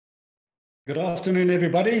Good afternoon,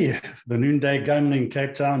 everybody. The noonday gun in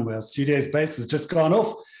Cape Town, where our studio's base has just gone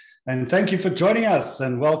off. And thank you for joining us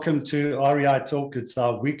and welcome to REI Talk. It's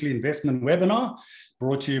our weekly investment webinar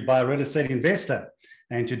brought to you by Real Estate Investor.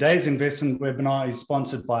 And today's investment webinar is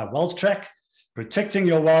sponsored by WealthTrack, protecting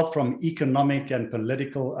your wealth from economic and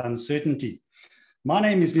political uncertainty. My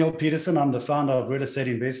name is Neal Peterson. I'm the founder of Real Estate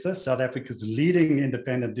Investor, South Africa's leading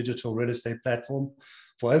independent digital real estate platform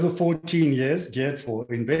for over 14 years, geared for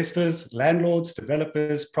investors, landlords,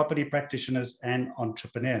 developers, property practitioners, and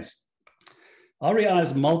entrepreneurs.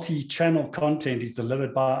 REI's multi-channel content is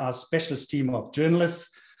delivered by our specialist team of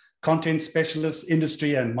journalists, content specialists,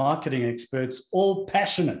 industry and marketing experts, all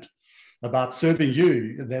passionate about serving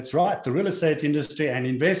you. That's right, the real estate industry and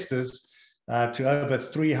investors to over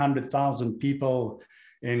 300,000 people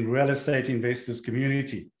in real estate investors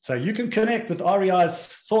community. So you can connect with REI's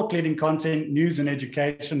thought-leading content, news and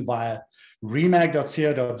education via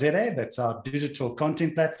remag.co.za. That's our digital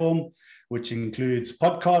content platform, which includes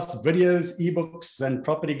podcasts, videos, ebooks, and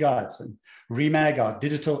property guides. And Remag, our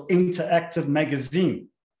digital interactive magazine,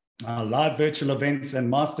 our live virtual events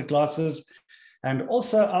and masterclasses, and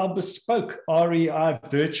also our bespoke REI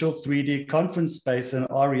virtual 3D conference space and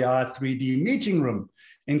REI 3D meeting room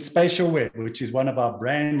in Spatial Web, which is one of our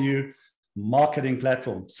brand new marketing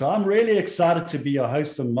platforms. So I'm really excited to be your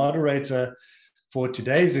host and moderator for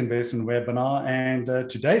today's investment webinar. And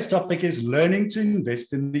today's topic is learning to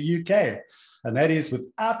invest in the UK. And that is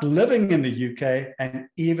without living in the UK, and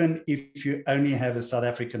even if you only have a South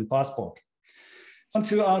African passport. On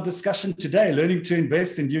to our discussion today, learning to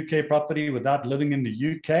invest in UK property without living in the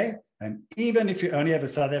UK, and even if you only have a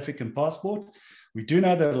South African passport. We do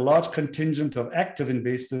know that a large contingent of active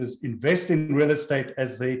investors invest in real estate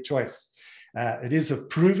as their choice. It has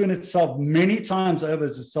proven itself many times over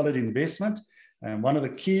as a solid investment. And one of the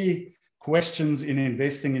key questions in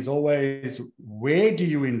investing is always, where do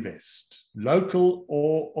you invest, local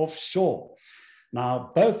or offshore?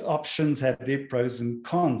 Now, both options have their pros and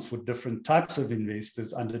cons for different types of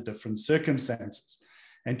investors under different circumstances.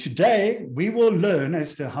 And today, we will learn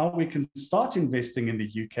as to how we can start investing in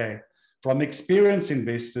the UK from experienced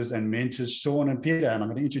investors and mentors, Sean and Peter, and I'm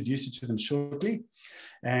going to introduce you to them shortly,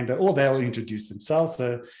 or they'll introduce themselves.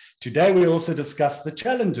 So today we also discuss the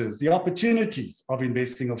challenges, the opportunities of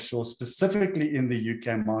investing offshore, specifically in the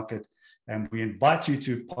UK market, and we invite you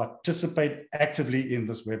to participate actively in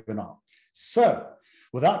this webinar. So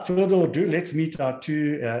without further ado, let's meet our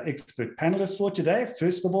two expert panelists for today.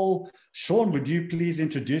 First of all, Sean, would you please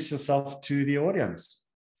introduce yourself to the audience?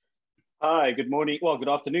 Hi, good morning. Well, good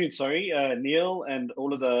afternoon, sorry, Neil and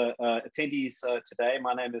all of the attendees today.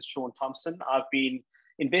 My name is Sean Thomson. I've been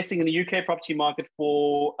investing in the UK property market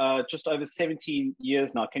for just over 17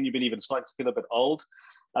 years now. Can you believe it? It's starting to feel a bit old.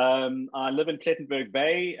 I live in Plettenberg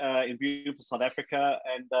Bay in beautiful South Africa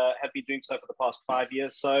and have been doing so for the past 5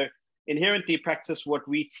 years. So inherently practice what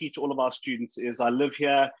we teach all of our students is I live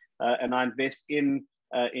here and I invest in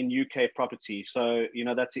UK property. So, you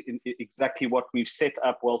know, that's exactly what we've set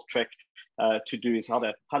up WealthTrack to do, is how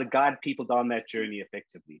to guide people down that journey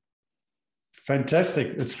effectively. Fantastic.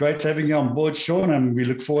 It's great having you on board, Sean, and we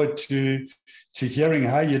look forward to hearing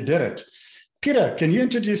how you did it. Peter, can you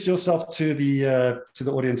introduce yourself to the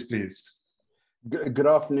audience, please? Good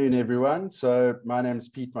afternoon, everyone. So my name is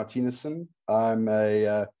Pete Marthinusen. I'm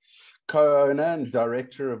a co-owner and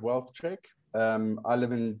director of WealthTrack. I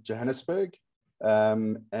live in Johannesburg.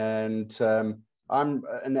 I'm an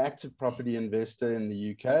active property investor in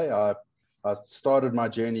the UK. I started my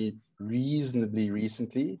journey reasonably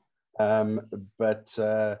recently, but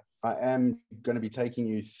I am going to be taking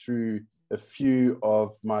you through a few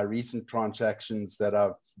of my recent transactions that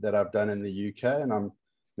I've done in the UK, and I'm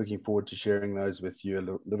looking forward to sharing those with you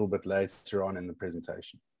a little bit later on in the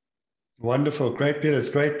presentation. Wonderful. Great, Peter. It's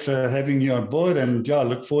great having you on board, and yeah, I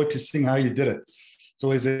look forward to seeing how you did it. It's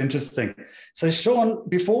always interesting. So Sean,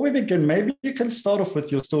 before we begin, maybe you can start off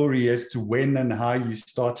with your story as to when and how you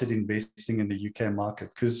started investing in the UK market.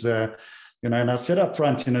 Because, you know, and I said up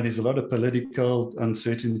front, you know, there's a lot of political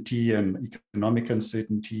uncertainty and economic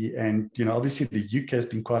uncertainty. And, you know, obviously the UK has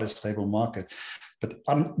been quite a stable market. But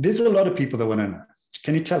there's a lot of people that want to know.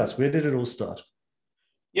 Can you tell us, where did it all start?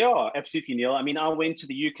 Yeah, absolutely, Neil. I mean, I went to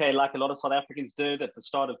the UK like a lot of South Africans did at the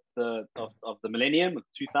start of the millennium, of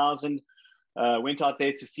 2000. Went out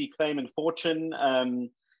there to seek fame and fortune,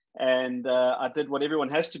 and I did what everyone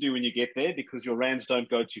has to do when you get there, because your rands don't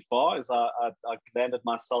go too far. Is I landed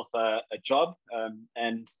myself a job,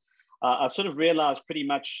 and I sort of realized pretty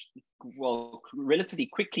much, well, relatively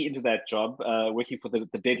quickly into that job, working for the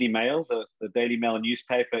Daily Mail, the Daily Mail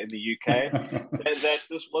newspaper in the UK, that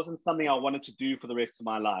this wasn't something I wanted to do for the rest of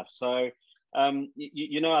my life. So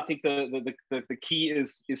I think the key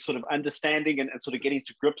is sort of understanding and sort of getting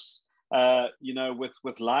to grips,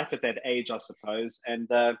 with life at that age, I suppose. And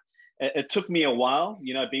it took me a while,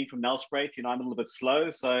 being from Nelspruit, I'm a little bit slow.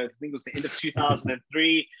 So I think it was the end of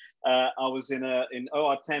 2003. I was in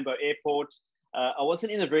OR Tambo Airport. I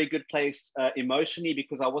wasn't in a very good place emotionally,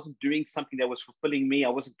 because I wasn't doing something that was fulfilling me. I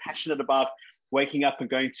wasn't passionate about waking up and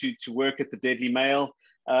going to work at the Deadly Mail.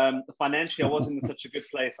 Financially, I wasn't in such a good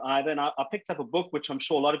place either. And I picked up a book, which I'm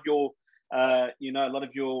sure a lot of your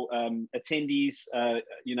attendees,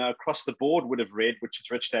 across the board would have read, which is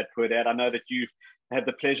Rich Dad Poor Dad. I know that you've had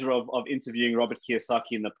the pleasure of interviewing Robert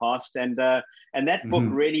Kiyosaki in the past, and that book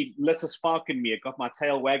really lit a spark in me. It got my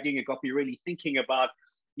tail wagging. It got me really thinking about,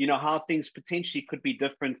 how things potentially could be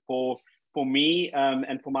different for me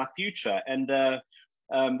and for my future. And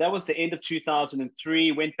that was the end of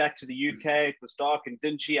 2003. Went back to the UK. It was dark and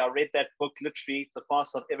dingy. I read that book, literally the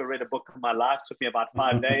fastest I've ever read a book in my life. It took me about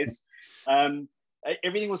 5 days.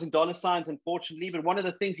 Everything was in dollar signs, unfortunately. But one of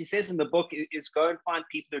the things he says in the book is go and find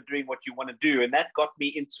people who are doing what you want to do. And that got me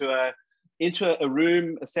into a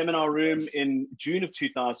seminar room in June of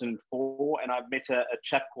 2004. And I met a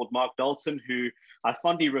chap called Mark Dalton, who I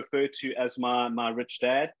fondly refer to as my rich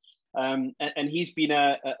dad. And he's been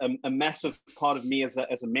a massive part of me as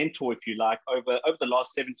a mentor, if you like, over the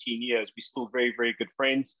last 17 years. We're still very, very good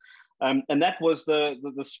friends. And that was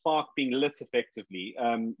the spark being lit effectively,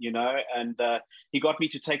 and he got me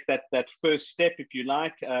to take that first step, if you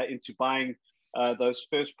like, into buying those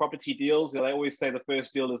first property deals. They always say the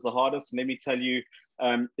first deal is the hardest. And let me tell you,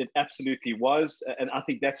 it absolutely was. And I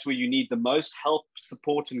think that's where you need the most help,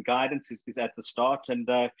 support, and guidance is at the start. And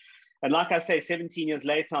like I say, 17 years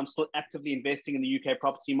later, I'm still actively investing in the UK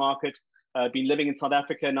property market. Been living in South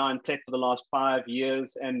Africa now in Plet for the last 5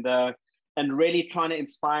 years, and really trying to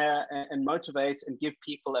inspire and motivate and give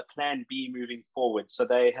people a plan B moving forward, so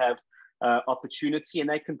they have opportunity and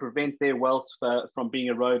they can prevent their wealth from being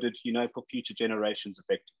eroded, for future generations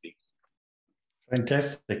effectively.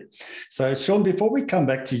 Fantastic. So, Sean, before we come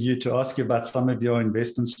back to you to ask you about some of your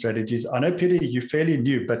investment strategies, I know, Peter, you're fairly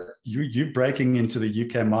new, but you're breaking into the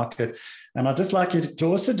UK market. And I'd just like you to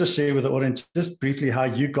also just share with the audience just briefly how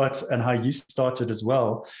you got and how you started as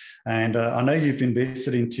well. And I know you've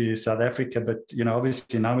invested into South Africa, but,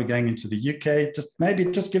 obviously now we're going into the UK. Just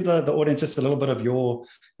give the audience just a little bit of your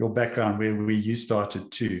background where you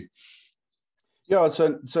started too. Yeah,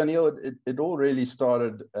 so Neal, it all really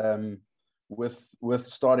started with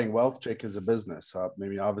starting WealthTrek as a business.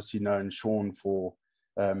 Obviously known Sean for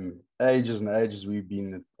ages and ages. We've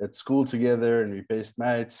been at school together and we're best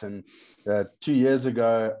mates. And 2 years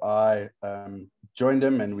ago, I joined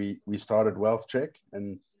him and we started WealthTrek.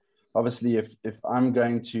 And obviously, if I'm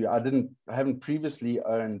going to, I haven't previously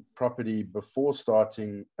owned property before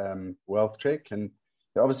starting WealthTrek. And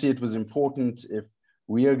obviously, it was important, if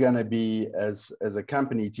we are going to be, as a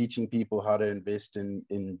company, teaching people how to invest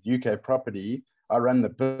in UK property. I run the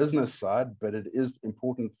business side, but it is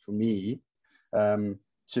important for me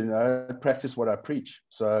to practice what I preach.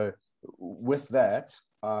 So with that,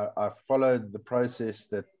 I followed the process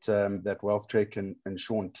that WealthTrek and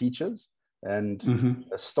Sean teaches. And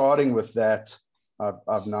starting with that,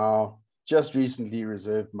 I've now just recently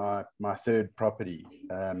reserved my third property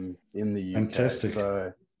in the UK. Fantastic.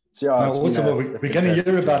 So yeah, awesome. We're going to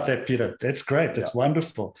hear about that, Peter. That's great. That's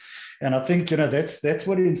wonderful. And I think, that's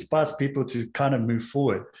what inspires people to kind of move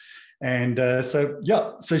forward. And so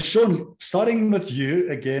Sean, starting with you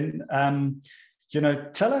again,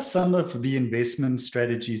 tell us some of the investment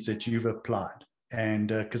strategies that you've applied. And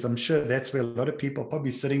because I'm sure that's where a lot of people are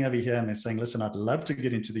probably sitting over here and they're saying, listen, I'd love to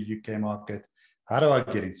get into the UK market. How do I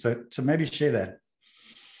get in? So maybe share that.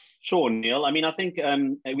 Sure, Neil. I think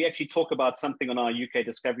we actually talk about something on our UK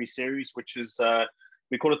Discovery series, which is,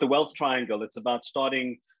 we call it the wealth triangle. It's about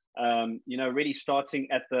starting, really starting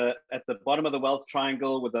at the bottom of the wealth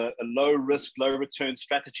triangle with a low risk, low return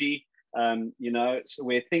strategy, so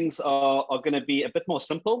where things are going to be a bit more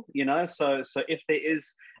simple, so if there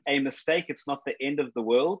is a mistake, it's not the end of the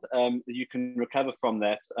world. You can recover from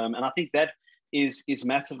that. And I think that is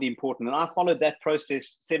massively important. And I followed that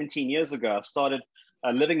process 17 years ago. I started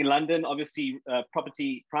living in London. Obviously,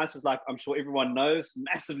 property prices, like I'm sure everyone knows,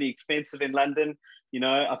 massively expensive in London.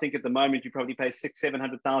 I think at the moment you probably pay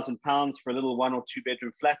 £600,000-700,000 for a little 1 or 2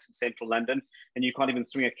 bedroom flat in central London, and you can't even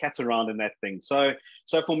swing a cat around in that thing. So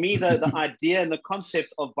for me, the idea and the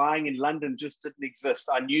concept of buying in London just didn't exist.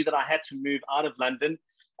 I knew that I had to move out of London.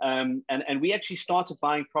 And we actually started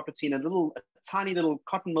buying property in a tiny little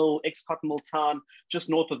cotton mill, ex-cotton mill town just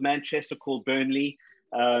north of Manchester called Burnley.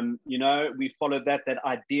 You know, we followed that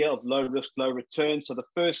idea of low risk, low return. So the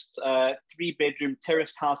first 3-bedroom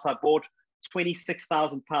terraced house I bought,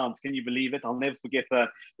 £26,000. Can you believe it? I'll never forget the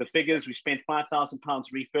figures. We spent £5,000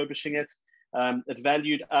 refurbishing it. It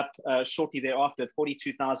valued up shortly thereafter at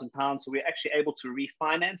 £42,000. So we're actually able to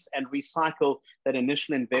refinance and recycle that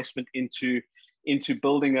initial investment into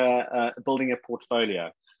building a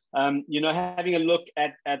portfolio. You know, having a look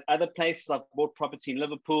at other places. I've bought property in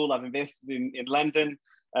Liverpool. I've invested in London.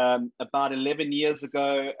 About 11 years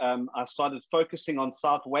ago, I started focusing on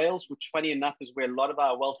South Wales, which funny enough is where a lot of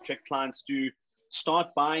our Wealth Trek clients do start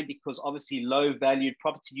buying, because obviously low valued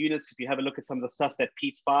property units, if you have a look at some of the stuff that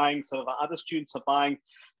Pete's buying, some of our other students are buying,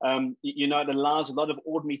 you know, it allows a lot of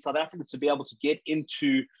ordinary South Africans to be able to get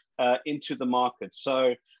into the market.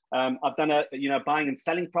 So I've done buying and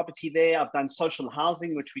selling property there. I've done social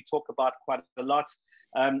housing, which we talk about quite a lot.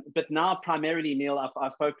 But now primarily, Neil, I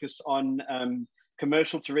focus on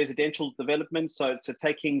commercial to residential development. So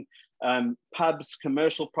taking pubs,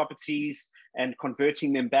 commercial properties, and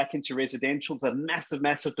converting them back into residential. There's a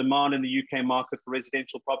massive demand in the UK market for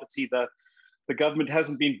residential property. The government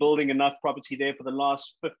hasn't been building enough property there for the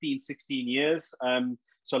last 15, 16 years.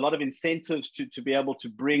 So a lot of incentives to be able to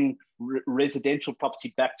bring residential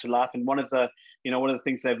property back to life. And one of the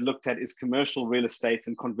things they've looked at is commercial real estate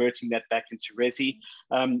and converting that back into resi,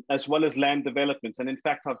 as well as land development. And in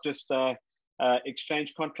fact, I've just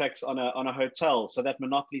exchanged contracts on a hotel. So that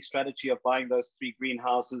monopoly strategy of buying those 3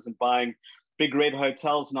 greenhouses and buying big red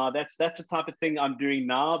hotels now, that's the type of thing I'm doing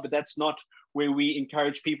now, but that's not where we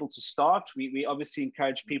encourage people to start. We obviously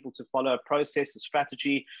encourage people to follow a process, a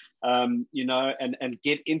strategy, you know, and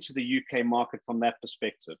get into the UK market from that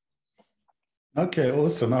perspective. Okay,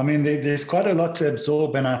 awesome. I mean, there's quite a lot to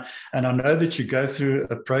absorb, and I know that you go through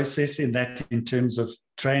a process in terms of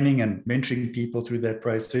training and mentoring people through that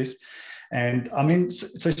process. And I mean,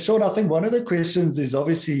 so Sean, I think one of the questions is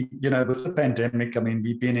obviously, you know, with the pandemic, I mean,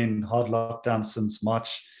 we've been in hard lockdown since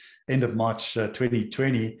end of March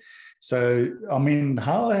 2020. So, I mean,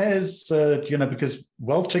 how has, you know, because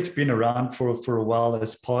Wealth Trek's been around for a while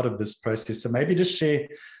as part of this process. So maybe just share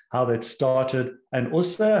how that started, and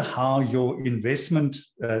also how your investment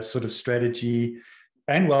sort of strategy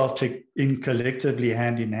and Wealth Trek in collectively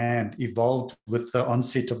hand in hand evolved with the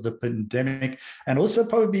onset of the pandemic, and also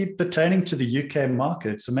probably pertaining to the UK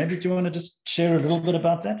market. So maybe do you want to just share a little bit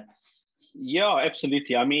about that? Yeah,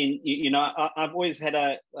 absolutely. I mean, you know, I've always had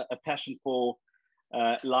a passion for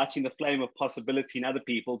lighting the flame of possibility in other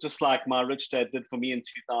people, just like my rich dad did for me in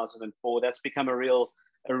 2004. That's become a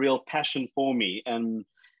real passion for me. And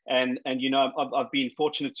you know, I've been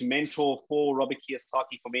fortunate to mentor for Robert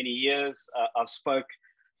Kiyosaki for many years. I've spoke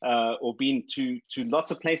or been to lots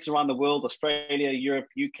of places around the world, Australia, Europe,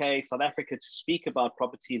 UK, South Africa, to speak about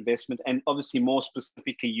property investment, and obviously more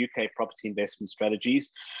specifically UK property investment strategies.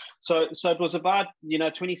 So it was about, you know,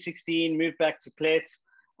 2016, moved back to Plet.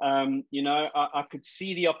 You know, I could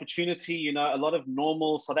see the opportunity, you know, a lot of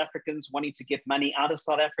normal South Africans wanting to get money out of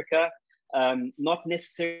South Africa. Not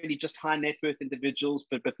necessarily just high net worth individuals,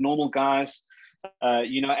 but normal guys,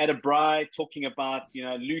 you know, at a braai talking about, you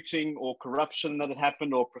know, looting or corruption that had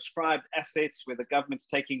happened, or prescribed assets where the government's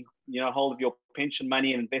taking, you know, hold of your pension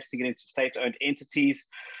money and investing it into state-owned entities,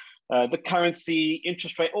 the currency,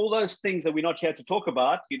 interest rate, all those things that we're not here to talk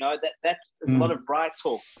about. You know, that is a lot of braai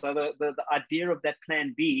talk. So the idea of that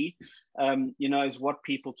plan B, you know, is what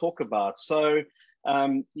people talk about. So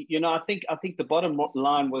you know, I think the bottom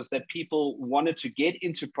line was that people wanted to get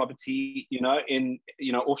into property, you know, in,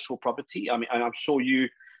 you know, offshore property. I mean, and I'm sure you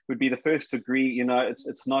would be the first to agree, you know,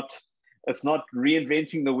 it's not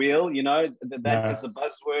reinventing the wheel, you know, that is a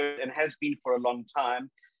buzzword and has been for a long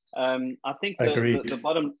time. I think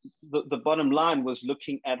the bottom line was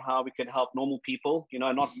looking at how we could help normal people, you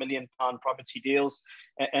know, not £1 million property deals,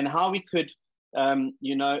 and how we could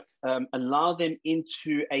you know, allow them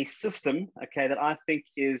into a system, okay, that I think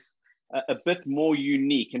is a bit more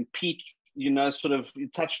unique. And Pete, you know, sort of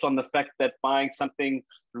touched on the fact that buying something,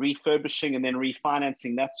 refurbishing, and then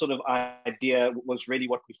refinancing, that sort of idea was really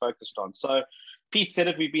what we focused on. So Pete said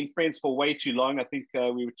it, we've been friends for way too long. I think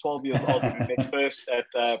we were 12 years old when we met first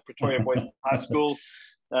at Pretoria Boys High School.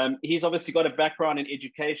 He's obviously got a background in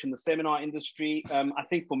education, the seminar industry. I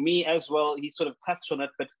think for me as well, he sort of touched on it,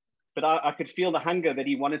 but I could feel the hunger that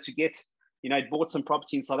he wanted to get, you know, he'd bought some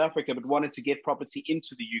property in South Africa, but wanted to get property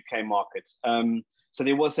into the UK market. So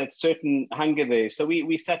there was that certain hunger there. So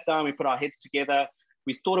we sat down, we put our heads together.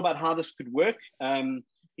 We thought about how this could work,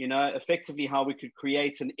 you know, effectively how we could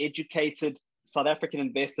create an educated South African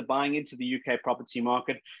investor buying into the UK property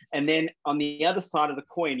market. And then on the other side of the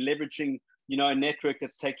coin, leveraging, a network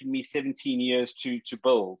that's taken me 17 years to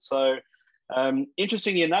build. So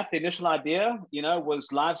interestingly enough, the initial idea,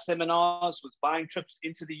 was live seminars, was buying trips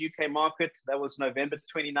into the UK market. That was November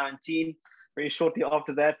 2019. Very shortly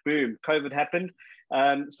after that, boom, COVID happened.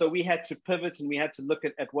 So we had to pivot and we had to look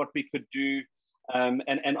at what we could do.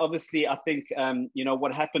 And obviously, I think,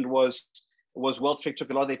 what happened was WealthTrek took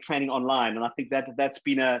a lot of their training online. And I think that's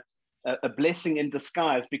been a blessing in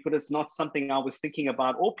disguise, because it's not something I was thinking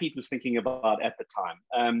about or Pete was thinking about at the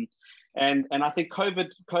time. And I think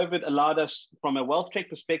COVID allowed us, from a WealthTrek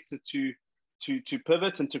perspective, to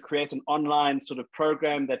pivot and to create an online sort of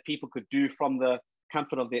program that people could do from the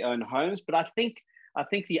comfort of their own homes. But I think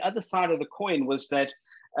the other side of the coin was that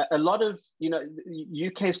a lot of,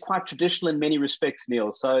 UK is quite traditional in many respects,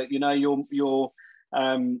 Neil. So, your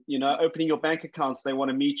opening your bank accounts, they want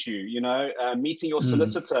to meet you, meeting your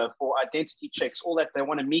solicitor for identity checks, all that, they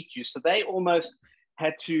want to meet you. So they almost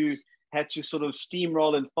had to sort of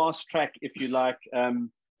steamroll and fast track, if you like,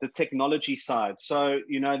 the technology side. So,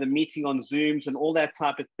 the meeting on Zooms and all that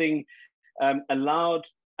type of thing allowed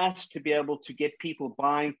us to be able to get people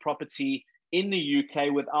buying property in the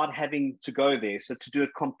UK without having to go there. So to do it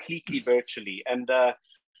completely virtually. And,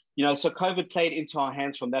 so COVID played into our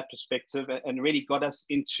hands from that perspective, and really got us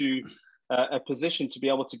into a position to be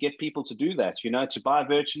able to get people to do that, to buy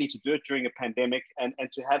virtually, to do it during a pandemic, and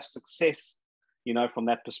to have success, from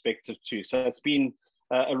that perspective too. So it's been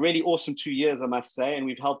a really awesome 2 years, I must say, and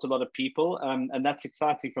we've helped a lot of people. And that's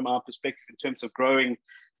exciting from our perspective in terms of growing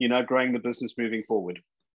the business moving forward.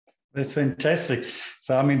 That's fantastic.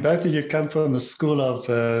 So, I mean, both of you come from the school of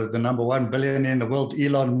the number one billionaire in the world,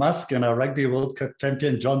 Elon Musk, and our Rugby World Cup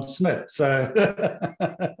champion, John Smith. So,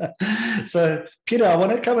 so Peter, I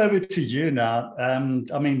want to come over to you now. I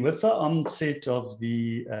mean, with the onset of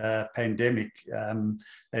the pandemic,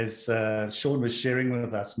 as Sean was sharing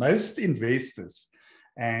with us, most investors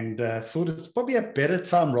and thought it's probably a better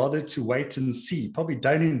time rather to wait and see, probably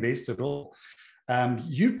don't invest at all.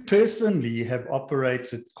 You personally have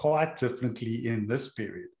operated quite differently in this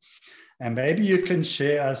period, and maybe you can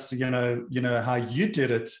share us, how you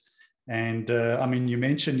did it. And I mean, you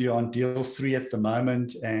mentioned you're on deal 3 at the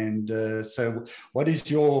moment, and so what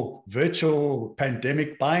is your virtual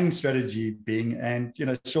pandemic buying strategy being? And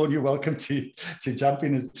Sean, you're welcome to jump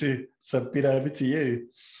in and to Peter, over to you.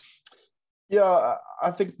 Yeah,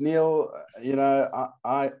 I think, Neil,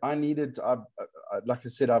 I needed, like I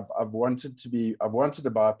said, I've wanted to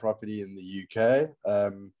buy a property in the UK,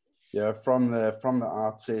 from the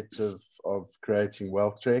outset of creating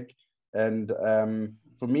WealthTrek. And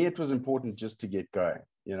for me, it was important just to get going,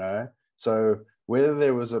 So whether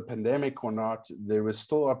there was a pandemic or not, there were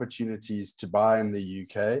still opportunities to buy in the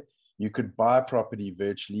UK. You could buy property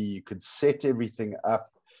virtually. You could set everything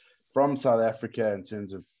up from South Africa in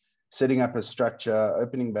terms of setting up a structure,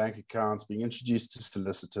 opening bank accounts, being introduced to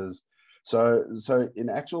solicitors. So in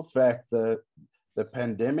actual fact, the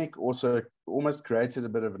pandemic also almost created a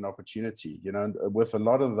bit of an opportunity, with a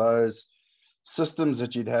lot of those systems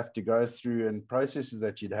that you'd have to go through and processes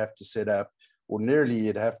that you'd have to set up, ordinarily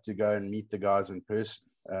you'd have to go and meet the guys in person.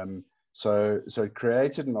 So it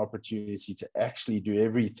created an opportunity to actually do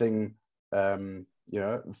everything,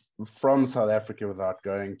 from South Africa without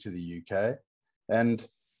going to the UK. And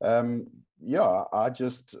I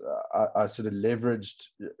sort of leveraged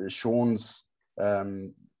Sean's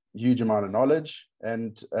huge amount of knowledge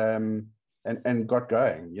and got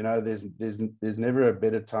going. There's never a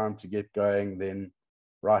better time to get going than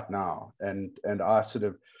right now. And I sort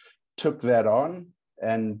of took that on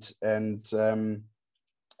and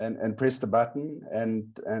pressed the button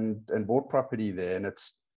and bought property there. And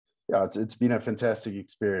it's been a fantastic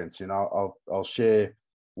experience. I'll share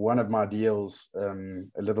one of my deals a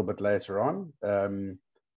little bit later on,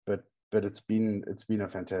 but it's been a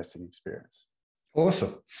fantastic experience.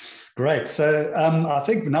 Awesome, great. So I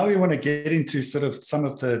think now we want to get into sort of some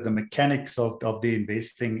of the mechanics of the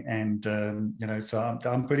investing, and so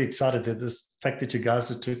I'm pretty excited that this fact that you guys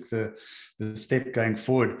have took the step going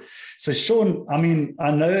forward. So Sean, I mean,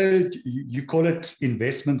 I know you call it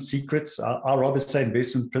investment secrets. I rather say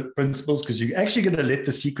investment principles, because you're actually going to let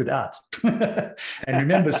the secret out. And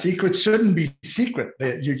remember, secrets shouldn't be secret.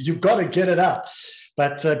 You've got to get it out.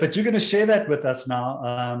 But you're going to share that with us now,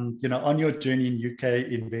 on your journey in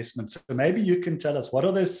UK investments. So maybe you can tell us, what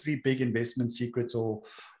are those 3 big investment secrets or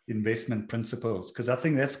investment principles? Because I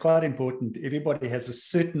think that's quite important. Everybody has a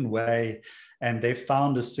certain way, and they've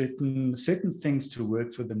found a certain things to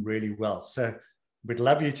work for them really well. So we'd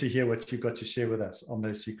love you to hear what you've got to share with us on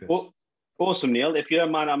those secrets. Well, awesome, Neil. If you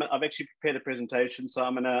don't mind, I've actually prepared a presentation, so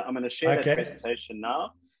I'm gonna share that presentation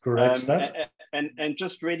now. Great stuff. And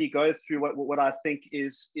just really go through what I think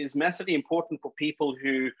is massively important for people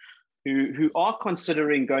who are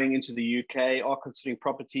considering going into the UK, are considering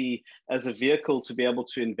property as a vehicle to be able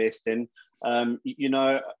to invest in.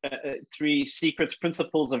 Three secrets,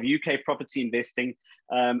 principles of UK property investing.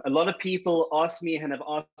 A lot of people ask me and have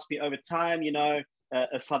asked me over time,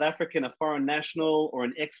 a South African, a foreign national, or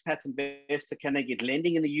an expat investor, can they get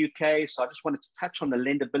lending in the UK? So I just wanted to touch on the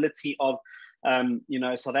lendability of,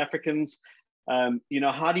 South Africans.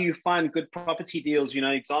 How do you find good property deals?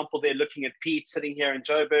 Example, they're looking at Pete sitting here in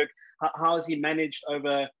Joburg. How has he managed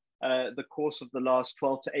over the course of the last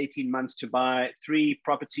 12 to 18 months to buy 3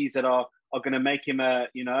 properties that are going to make him a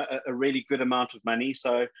really good amount of money?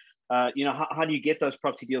 So, how do you get those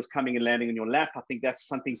property deals coming and landing in your lap? I think that's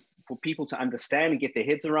something for people to understand and get their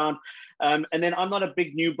heads around. And then I'm not a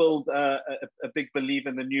big new build, a big believer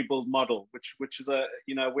in the new build model, which is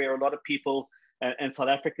where a lot of people and South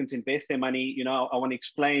Africans invest their money. I want to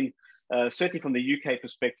explain, certainly from the UK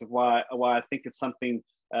perspective, why I think it's something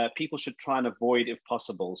people should try and avoid if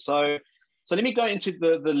possible. So let me go into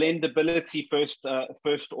the lendability first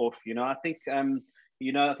off. I think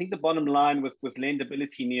the bottom line with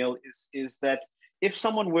lendability, Neil, is that if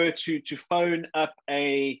someone were to phone up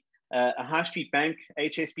a high street bank,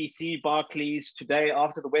 HSBC, Barclays, today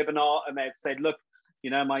after the webinar, and they'd say, look,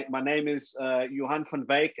 my name is Johan van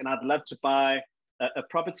Wyk, and I'd love to buy a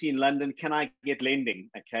property in London. Can I get lending?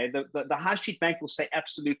 Okay, the high street bank will say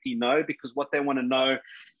absolutely no, because what they want to know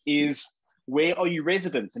is, where are you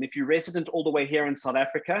resident? And if you're resident all the way here in South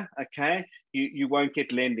Africa, okay, you won't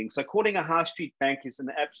get lending. So calling a high street bank is an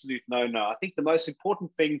absolute no-no. I think the most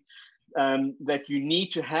important thing that you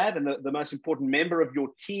need to have, and the most important member of your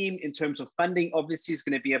team in terms of funding, obviously, is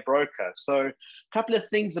going to be a broker. So a couple of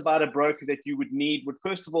things about a broker that you would need would,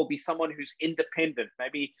 first of all, be someone who's independent.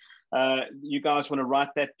 Maybe you guys want to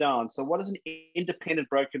write that down. So what does an independent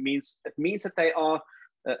broker means? It means that they are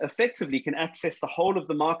effectively can access the whole of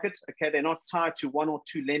the market. Okay, they're not tied to one or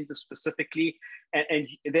two lenders specifically, and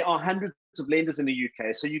there are hundreds of lenders in the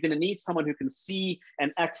UK. So you're going to need someone who can see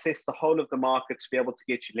and access the whole of the market to be able to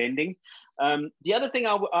get you lending. The other thing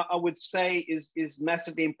I would say is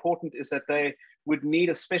massively important is that they would need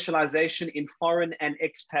a specialization in foreign and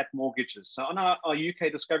expat mortgages. So on our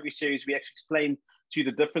UK Discovery series, we actually explain to you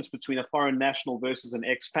the difference between a foreign national versus an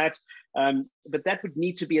expat. But that would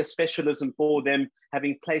need to be a specialism for them,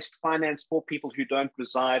 having placed finance for people who don't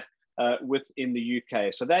reside within the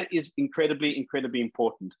UK. So that is incredibly, incredibly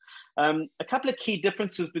important. A couple of key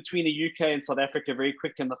differences between the UK and South Africa, very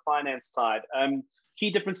quick on the finance side. Key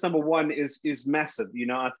difference number one is massive.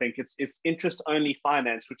 I think it's interest-only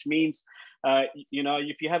finance, which means,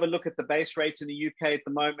 if you have a look at the base rate in the UK at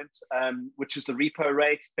the moment, which is the repo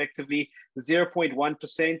rate, effectively 0.1%.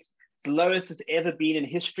 It's the lowest it's ever been in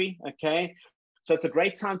history, okay? So it's a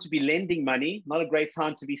great time to be lending money, not a great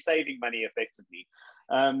time to be saving money, effectively.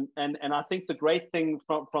 And I think the great thing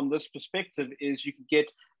from this perspective is you can get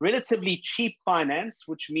relatively cheap finance,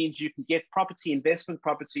 which means you can get investment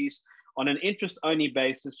properties on an interest-only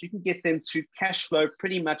basis. You can get them to cash flow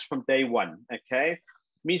pretty much from day one, okay?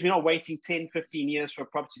 It means we're not waiting 10, 15 years for a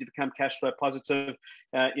property to become cash flow positive.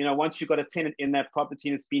 Once you've got a tenant in that property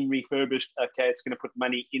and it's been refurbished, okay, it's going to put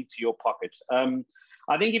money into your pocket.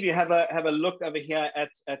 I think if you have a look over here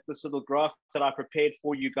at this little graph that I prepared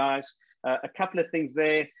for you guys, a couple of things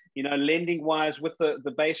there. Lending-wise, with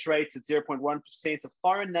the base rate at 0.1%, a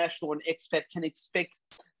foreign national and expat can expect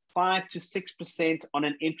 5 to 6% on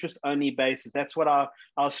an interest-only basis. That's what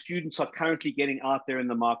our students are currently getting out there in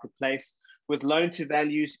the marketplace, with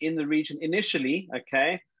loan-to-values in the region initially,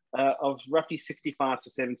 okay, of roughly 65 to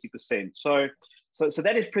 70%. So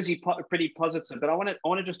that is pretty positive. But I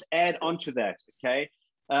want to just add on to that, okay?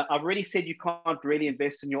 I've already said you can't really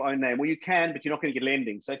invest in your own name. Well, you can, but you're not going to get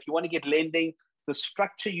lending. So if you want to get lending, the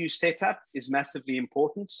structure you set up is massively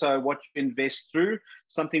important. So what you invest through,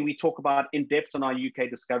 something we talk about in depth on our UK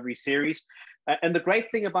Discovery series. And the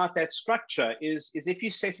great thing about that structure is if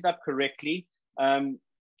you set it up correctly,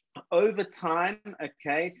 over time,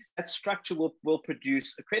 okay, that structure will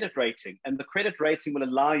produce a credit rating. And the credit rating will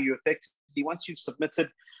allow you effectively, once you've submitted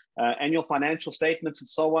annual financial statements and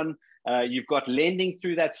so on, you've got lending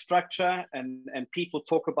through that structure, and people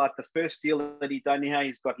talk about the first deal that he done here,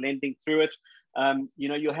 he's got lending through it.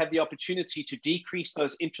 You'll have the opportunity to decrease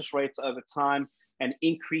those interest rates over time and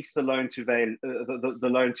increase the loan to value, the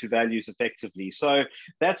loan to values effectively. So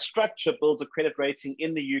that structure builds a credit rating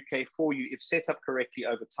in the UK for you if set up correctly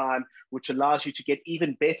over time, which allows you to get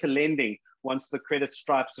even better lending once the credit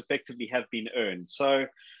stripes effectively have been earned. So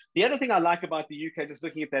the other thing I like about the UK, just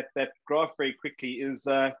looking at that graph very quickly, is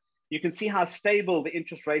you can see how stable the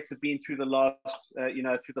interest rates have been through the last,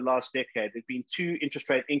 through the last decade. There've been 2 interest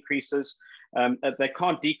rate increases. They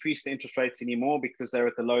can't decrease the interest rates anymore because they're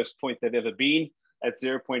at the lowest point they've ever been at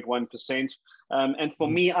 0.1%. And for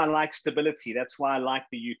me, I like stability. That's why I like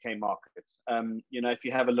the UK market. If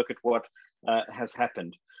you have a look at what has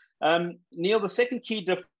happened. Neal, the second key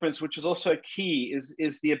difference, which is also key,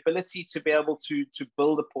 is the ability to be able to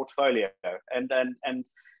build a portfolio.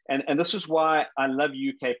 And this is why I love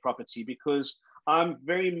UK property, because I'm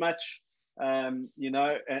very much, and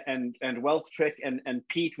Wealth Trek and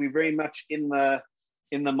Pete, we're very much in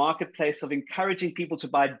the marketplace of encouraging people to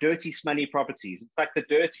buy dirty, smelly properties. In fact, the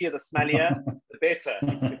dirtier, the smellier, the better,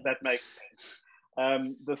 if that makes sense.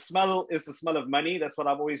 The smell is the smell of money. That's what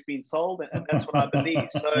I've always been told, and that's what I believe.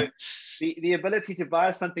 So the ability to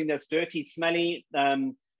buy something that's dirty, smelly,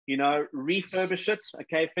 refurbish it,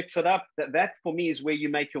 okay, fix it up. That for me is where you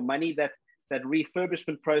make your money. That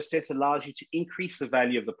refurbishment process allows you to increase the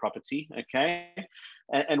value of the property, okay?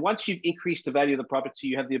 And once you've increased the value of the property,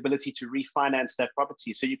 you have the ability to refinance that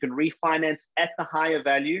property. So you can refinance at the higher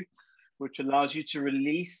value, which allows you to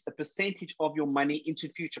release a percentage of your money into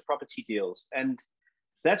future property deals. And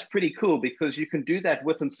that's pretty cool because you can do that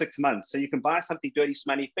within 6 months. So you can buy something dirty,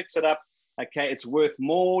 smelly, fix it up. Okay, it's worth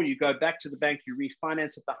more. You go back to the bank, you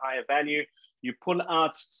refinance at the higher value, you pull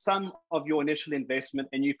out some of your initial investment,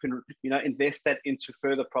 and you can, invest that into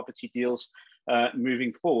further property deals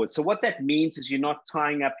moving forward. So what that means is you're not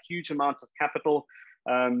tying up huge amounts of capital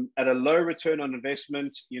at a low return on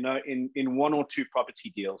investment, in 1 or 2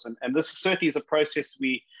 property deals. And this certainly is a process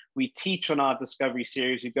we teach on our Discovery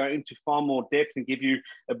series. We go into far more depth and give you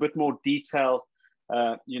a bit more detail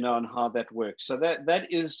on how that works. So that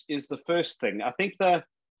is the first thing. I think the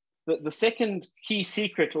second key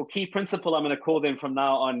secret or key principle, I'm going to call them from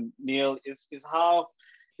now on, Neal, is how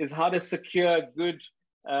to secure good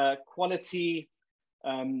quality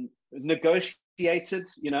negotiated,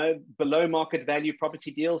 below market value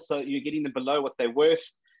property deals. So you're getting them below what they're worth.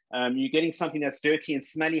 You're getting something that's dirty and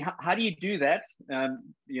smelly. How do you do that?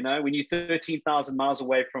 When you're 13,000 miles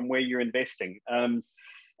away from where you're investing.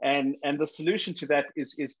 And the solution to that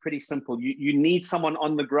is pretty simple. You need someone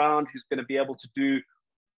on the ground who's going to be able to do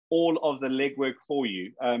all of the legwork for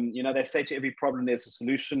you. They say to every problem there's a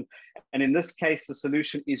solution. And in this case, the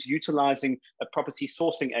solution is utilizing a property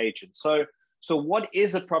sourcing agent. So what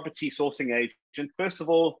is a property sourcing agent? First of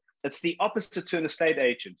all, it's the opposite to an estate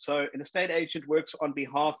agent. So an estate agent works on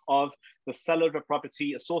behalf of the seller of a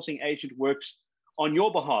property. A sourcing agent works on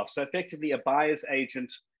your behalf. So effectively a buyer's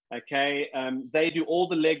agent. Okay, they do all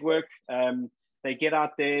the legwork. They get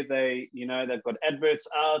out there. They've got adverts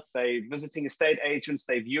out. They're visiting estate agents.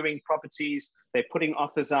 They're viewing properties. They're putting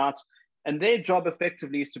offers out, and their job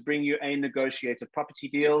effectively is to bring you a negotiated property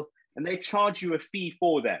deal, and they charge you a fee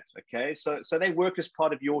for that. Okay, so they work as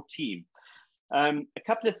part of your team. A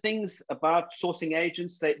couple of things about sourcing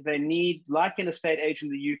agents: they need, like an estate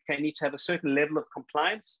agent in the UK, need to have a certain level of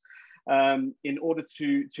compliance. In order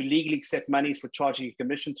to legally accept monies for charging a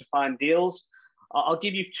commission to find deals. I'll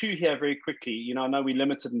give you 2 here very quickly. I know we're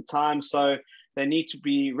limited in time, so they need to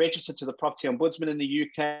be registered to the Property Ombudsman in the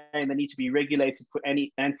UK, and they need to be regulated for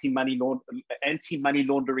any anti-money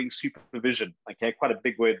laundering supervision. Okay, quite a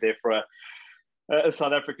big word there for a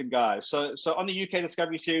South African guy. So on the UK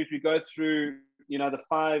Discovery series, we go through the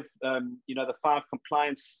 5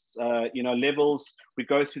 compliance levels. We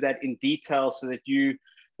go through that in detail so that you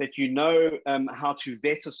know how to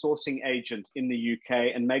vet a sourcing agent in the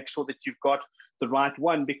UK and make sure that you've got the right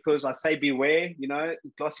one, because I say beware,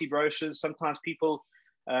 glossy brochures. Sometimes people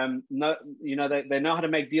they know how to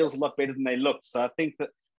make deals a lot better than they look. So I think that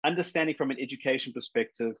understanding from an education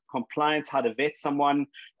perspective, compliance, how to vet someone,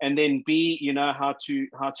 and then B, how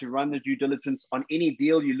to run the due diligence on any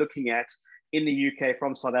deal you're looking at in the UK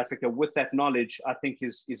from South Africa with that knowledge, I think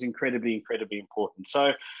is incredibly, incredibly important.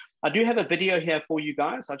 So I do have a video here for you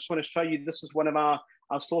guys. I just want to show you, this is one of our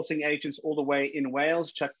sourcing agents all the way in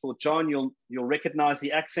Wales, chap called John. You'll recognize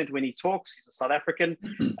the accent when he talks. He's a South African.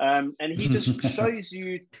 And he just shows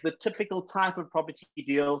you the typical type of property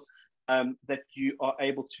deal that you are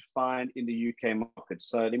able to find in the UK market.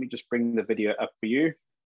 So let me just bring the video up for you.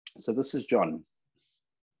 So this is John.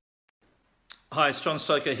 Hi, it's John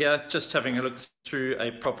Stoker here, just having a look through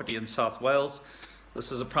a property in South Wales. This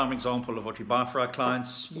is a prime example of what we buy for our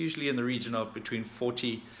clients, usually in the region of between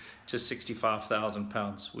 40 to 65,000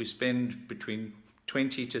 pounds. We spend between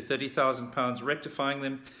 20 to 30,000 pounds rectifying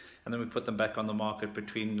them, and then we put them back on the market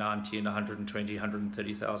between 90 and 120,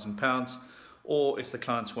 130,000 pounds. Or if the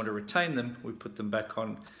clients want to retain them, we put them back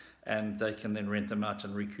on and they can then rent them out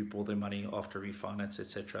and recoup all their money after refinance,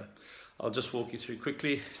 etc. I'll just walk you through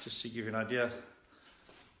quickly, just to give you an idea.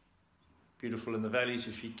 Beautiful in the valleys,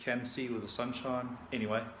 if you can see with the sunshine.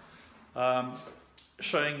 Anyway,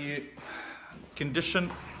 showing you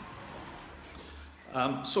condition,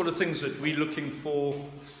 sort of things that we're looking for.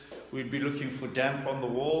 We'd be looking for damp on the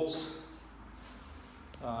walls.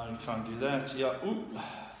 I'll try and do that. Yeah,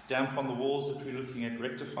 damp on the walls that we're looking at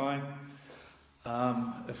rectifying.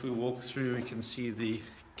 If we walk through, we can see the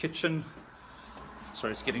kitchen.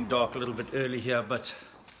 Sorry, it's getting dark a little bit early here, but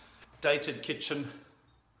dated kitchen,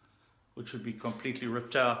 which would be completely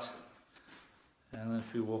ripped out. And then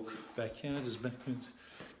if we walk back here, just backwards,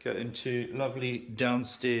 go into lovely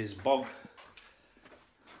downstairs bog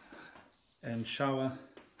and shower,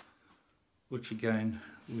 which again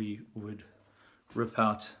we would rip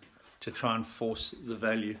out to try and force the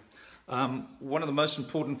value. One of the most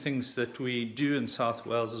important things that we do in South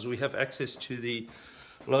Wales is we have access to the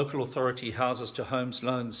local authority houses to homes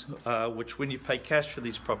loans, which when you pay cash for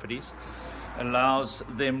these properties, allows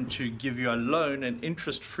them to give you a loan, an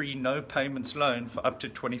interest-free, no payments loan for up to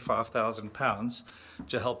 £25,000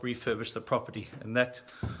 to help refurbish the property, and that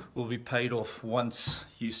will be paid off once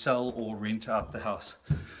you sell or rent out the house.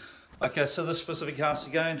 Okay, so this specific house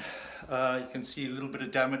again, you can see a little bit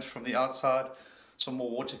of damage from the outside, some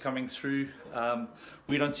more water coming through.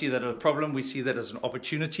 We don't see that as a problem, we see that as an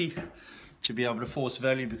opportunity to be able to force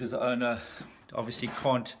value, because the owner obviously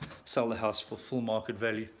can't sell the house for full market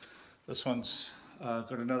value. This one's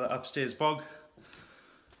got another upstairs bog,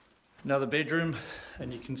 another bedroom,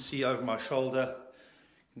 and you can see over my shoulder,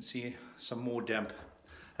 you can see some more damp.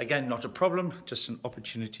 Again, not a problem, just an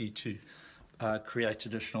opportunity to create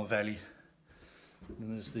additional value.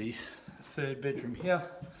 And there's the third bedroom here,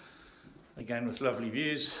 again with lovely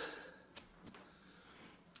views.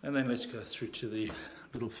 And then let's go through to the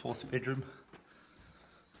little fourth bedroom.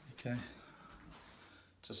 Okay,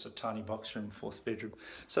 just a tiny box room, fourth bedroom.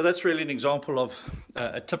 So that's really an example of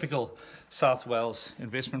a typical South Wales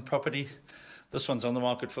investment property. This one's on the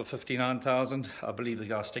market for 59,000. I believe the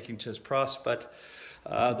guy's sticking to his price, but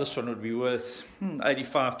this one would be worth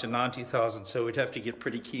 85 to 90,000. So we'd have to get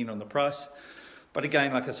pretty keen on the price. But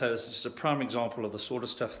again, like I say, this is just a prime example of the sort of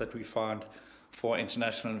stuff that we find for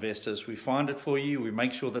international investors. We find it for you, we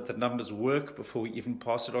make sure that the numbers work before we even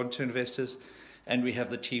pass it on to investors, and we have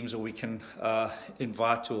the teams where we can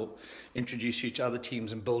invite or introduce you to other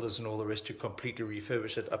teams and builders and all the rest to completely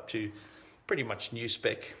refurbish it up to pretty much new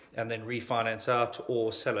spec, and then refinance out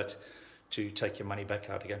or sell it to take your money back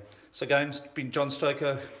out again. So again, it's been John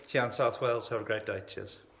Stoker here in South Wales. Have a great day.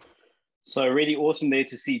 Cheers. So really awesome there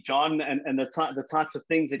to see John and the types of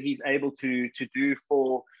things that he's able to do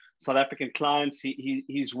for South African clients.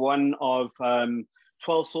 He's one of 12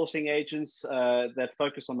 sourcing agents that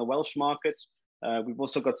focus on the Welsh market. We've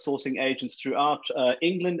also got sourcing agents throughout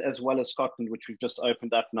England as well as Scotland, which we've just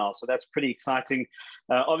opened up now. So that's pretty exciting.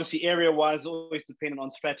 Obviously, area-wise, always dependent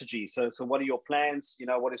on strategy. So what are your plans? You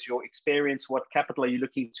know, what is your experience? What capital are you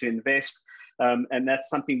looking to invest? And that's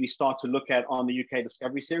something we start to look at on the UK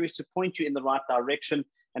Discovery Series to point you in the right direction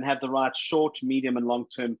and have the right short, medium, and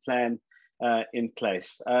long-term plan in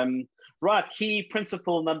place. Right, key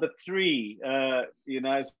principle number 3, you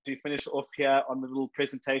know, as we finish off here on the little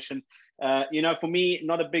presentation, you know, for me,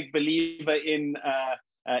 not a big believer in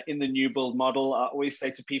the new build model. I always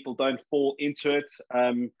say to people, don't fall into it.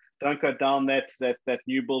 Don't go down that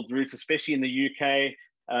new build route, especially in the UK.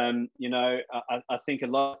 You know, I think a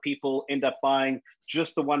lot of people end up buying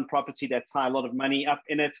just the one property that tie a lot of money up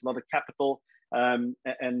in it, a lot of capital, and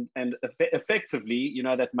effectively, you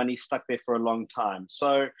know, that money's stuck there for a long time.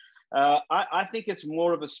 So I think it's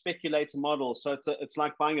more of a speculator model. So it's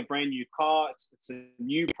like buying a brand new car. It's a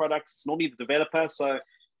new product. It's normally the developer. So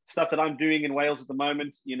stuff that I'm doing in Wales at the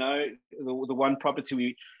moment, you know, the one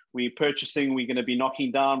property we're purchasing, we're going to be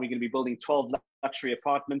knocking down. We're going to be building 12 luxury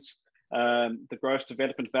apartments. The gross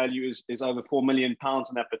development value is over £4 million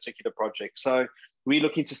in that particular project. So we're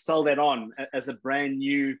looking to sell that on as a brand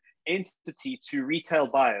new entity to retail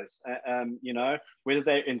buyers, you know, whether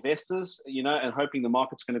they're investors, you know, and hoping the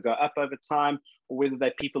market's going to go up over time, or whether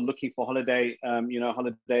they're people looking for holiday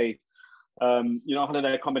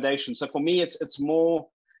accommodation. So for me, it's more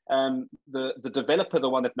the developer, the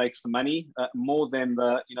one that makes the money, more than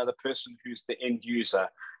the person who's the end user.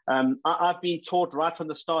 I've been taught right from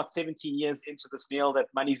the start, 17 years into this, Neal, that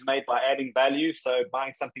money's made by adding value. So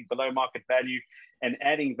buying something below market value and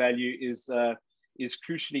adding value is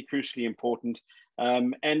crucially important.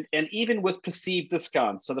 And even with perceived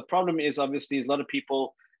discounts. So the problem is obviously a lot of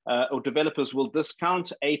people or developers will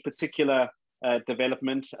discount a particular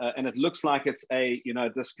development, and it looks like it's a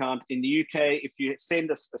discount. In the UK, if you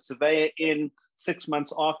send a surveyor in 6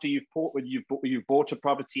 months after you've bought a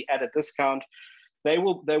property at a discount, they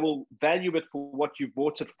will value it for what you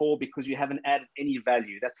bought it for, because you haven't added any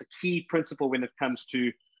value. That's a key principle when it comes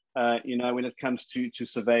to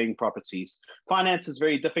surveying properties. Finance is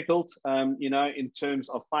very difficult, in terms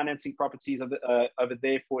of financing properties over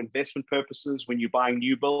there for investment purposes. When you're buying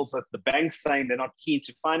new builds, if the bank's saying they're not keen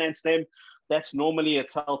to finance them, that's normally a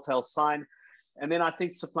telltale sign. And then I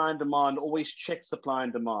think supply and demand, always check supply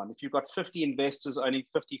and demand. If you've got 50 investors owning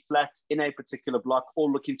 50 flats in a particular block,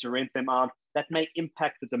 all looking to rent them out, that may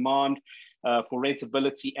impact the demand for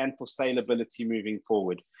rentability and for saleability moving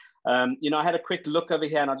forward. I had a quick look over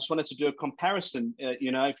here, and I just wanted to do a comparison. If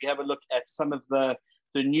you have a look at some of the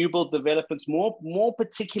new build developments, more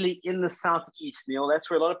particularly in the southeast, Neil, that's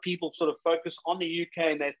where a lot of people sort of focus on the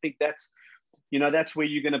UK, and they think that's where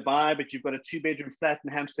you're going to buy. But you've got a 2-bedroom flat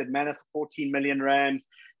in Hampstead Manor for 14 million rand.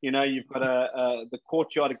 You've got the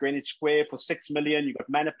courtyard at Greenwich Square for 6 million. You've got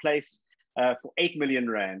Manor Place for 8 million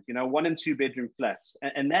rand. 1 and 2 bedroom flats,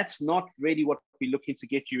 and that's not really what we're looking to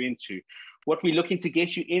get you into. What we're looking to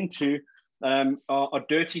get you into are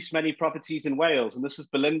dirty, smelly properties in Wales. And this is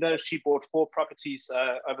Belinda. She bought 4 properties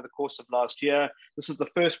over the course of last year. This is the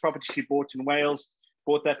first property she bought in Wales.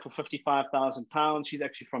 Bought that for £55,000. She's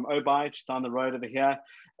actually from Obi, just down the road over here.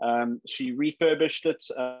 She refurbished it,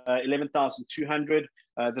 11,200.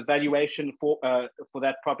 The valuation for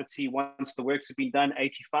that property, once the works have been done,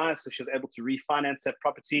 85. So she was able to refinance that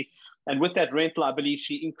property. And with that rental, I believe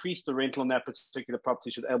she increased the rental on that particular property.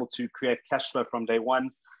 She was able to create cash flow from day one.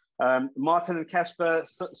 Martin and Casper,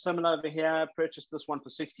 similar over here, purchased this one for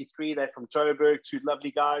 63. They're from Joburg, 2 lovely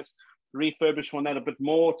guys. Refurbished one that a bit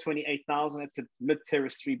more, 28,000. It's a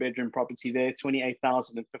mid-terrace 3-bedroom property there,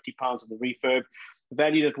 28,050 pounds of the refurb,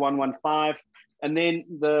 valued at 115. And then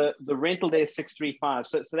the rental there is 635.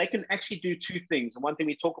 So they can actually do 2 things. And one thing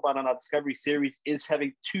we talk about on our Discovery series is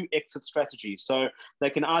having 2 exit strategies. So they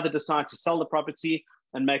can either decide to sell the property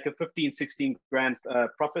and make a 15, 16 grand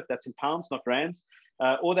profit. That's in pounds, not rands.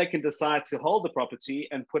 Or they can decide to hold the property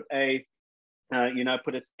and put a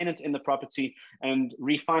tenant in the property and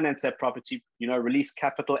refinance that property, release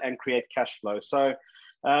capital and create cash flow. So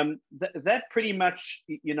that pretty much,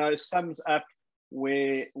 sums up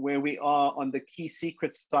where we are on the key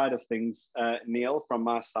secrets side of things, Neil, from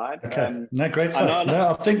my side. Okay, great stuff.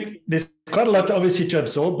 I think there's quite a lot obviously to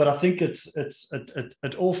absorb, but I think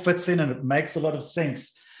it all fits in and it makes a lot of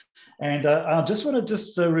sense. And I just want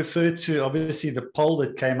to refer to obviously the poll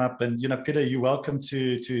that came up, and Peter, you're welcome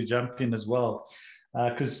to jump in as well,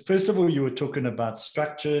 because first of all you were talking about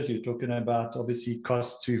structures, you're talking about obviously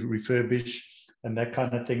costs to refurbish and that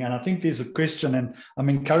kind of thing. And I think there's a question, and I'm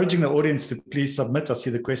encouraging the audience to please submit. I see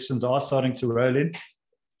the questions are starting to roll in,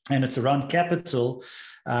 and it's around capital.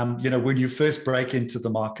 When you first break into the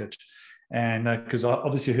market. And because I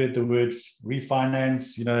obviously heard the word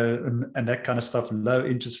refinance, and that kind of stuff, low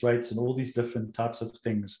interest rates and all these different types of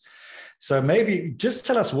things. So maybe just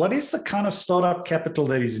tell us, what is the kind of startup capital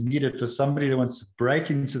that is needed for somebody that wants to break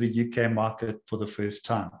into the UK market for the first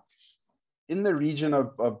time? In the region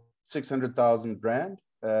of 600,000 rand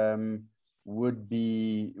would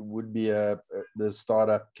be the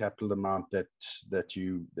startup capital amount that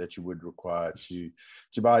you would require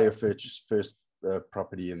to buy your first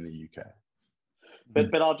property in the UK.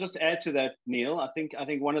 But I'll just add to that, Neil. I think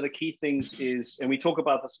one of the key things is, and we talk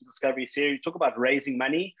about this in Discovery series, we talk about raising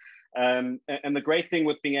money. And the great thing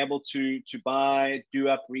with being able to buy, do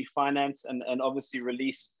up, refinance, and obviously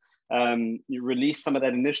release some of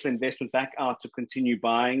that initial investment back out to continue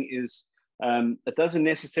buying is it doesn't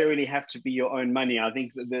necessarily have to be your own money. I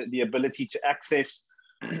think the ability to access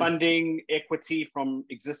funding, equity from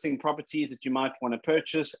existing properties that you might want to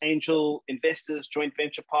purchase, angel investors, joint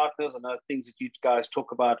venture partners, and other things that you guys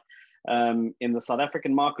talk about in the South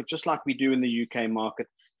African market, just like we do in the UK market.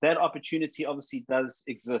 That opportunity obviously does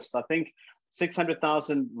exist. I think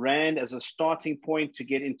 600,000 Rand as a starting point to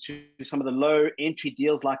get into some of the low entry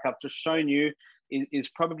deals like I've just shown you is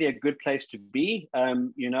probably a good place to be,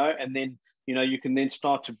 and then, you can then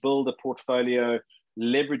start to build a portfolio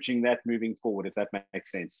leveraging that moving forward, if that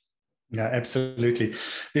makes sense. Yeah, absolutely.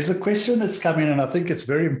 There's a question that's come in, and I think it's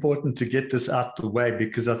very important to get this out the way,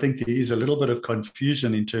 because I think there is a little bit of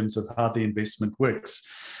confusion in terms of how the investment works.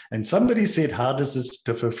 And somebody said, how does this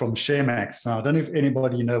differ from ShareMax? Now, I don't know if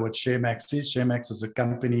anybody know what ShareMax is. ShareMax is a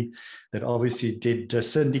company that obviously did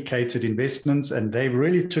syndicated investments, and they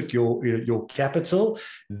really took your capital.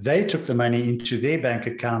 They took the money into their bank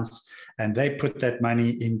accounts, and they put that money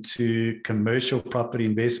into commercial property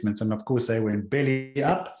investments. And of course, they went belly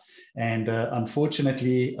up. And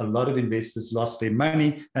unfortunately, a lot of investors lost their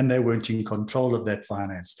money and they weren't in control of that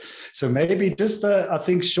finance. So maybe just, I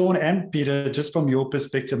think, Sean and Peter, just from your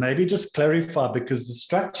perspective, maybe just clarify, because the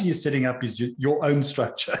structure you're setting up is your own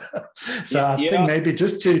structure. So I think maybe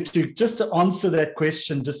just to answer that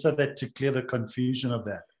question, just so that to clear the confusion of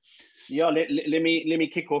that. Yeah, let me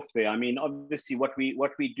kick off there. I mean, obviously, what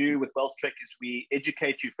we do with WealthTrek is we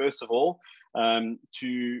educate you first of all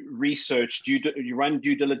to research, you run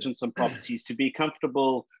due diligence on properties to be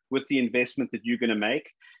comfortable with the investment that you're going to make,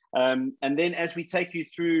 and then as we take you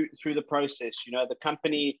through the process, you know, the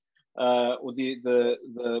company or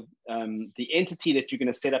the entity that you're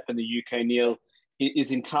going to set up in the UK, Neil,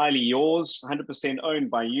 is entirely yours, 100%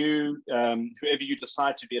 owned by you. Whoever you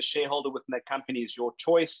decide to be a shareholder within that company is your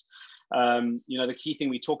choice. You know, the key thing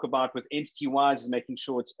we talk about with entity-wise is making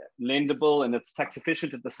sure it's lendable and it's tax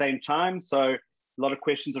efficient at the same time. So a lot of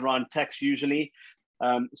questions around tax usually.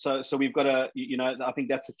 So we've got to, you know, I think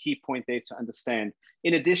that's a key point there to understand.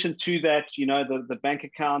 In addition to that, you know, the bank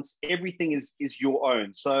accounts, everything is your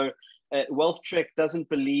own. So WealthTrek doesn't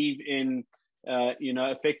believe in, you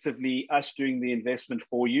know, effectively us doing the investment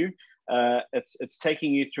for you. It's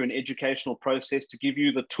taking you through an educational process to give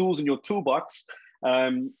you the tools in your toolbox,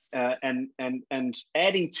 and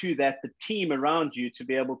adding to that the team around you to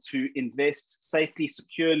be able to invest safely,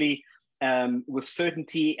 securely, with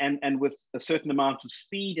certainty and with a certain amount of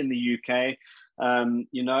speed in the UK,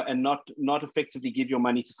 you know, and not effectively give your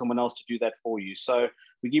money to someone else to do that for you. So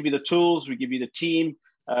we give you the tools, we give you the team,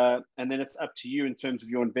 and then it's up to you in terms of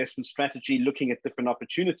your investment strategy, looking at different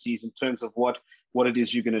opportunities in terms of what it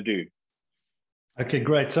is you're going to do. Okay,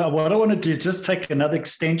 great. So what I want to do is just take another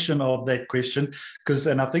extension of that question,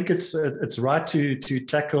 and I think it's right to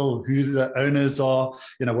tackle who the owners are,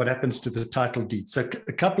 you know, what happens to the title deed. So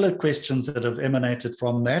a couple of questions that have emanated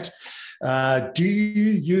from that. Do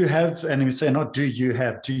you have, and we say not do you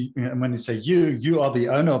have, and when you say you are the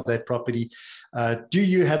owner of that property, do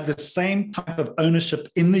you have the same type of ownership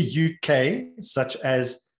in the UK, such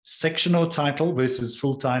as sectional title versus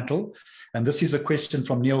full title? And this is a question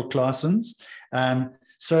from Neal Claessens.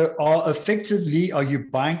 So are you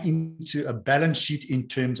buying into a balance sheet in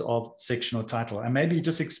terms of sectional title? And maybe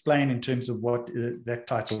just explain in terms of what that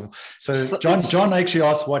title. So John actually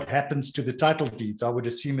asked what happens to the title deeds. I would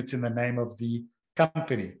assume it's in the name of the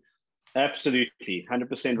company. Absolutely,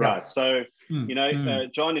 100% right. So, you know,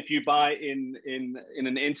 John, if you buy in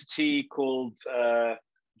an entity called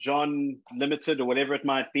John Limited or whatever it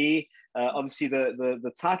might be, obviously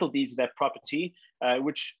the title deeds of that property,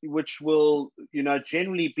 which will, you know,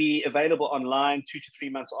 generally be available online 2 to 3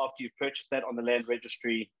 months after you've purchased that on the land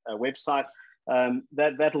registry website,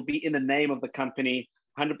 that'll be in the name of the company,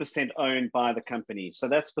 100% owned by the company. So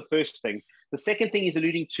that's the first thing. The second thing he's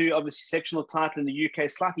alluding to, obviously, sectional title in the UK,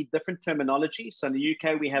 slightly different terminology. So in the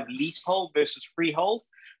UK, we have leasehold versus freehold.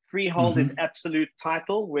 Freehold is absolute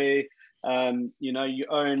title, where you know, you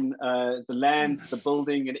own the land, the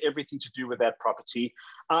building, and everything to do with that property.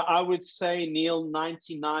 I would say, Neil,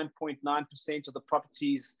 99.9% of the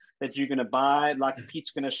properties that you're going to buy, like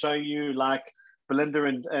Pete's going to show you, like Belinda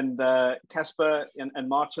and Casper and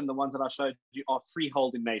Martin, the ones that I showed you, are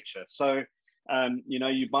freehold in nature. So, you know,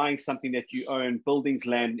 you're buying something that you own, buildings,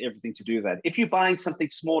 land, everything to do with that. If you're buying something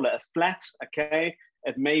smaller, a flat, okay,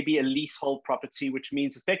 it may be a leasehold property, which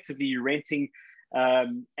means effectively you're renting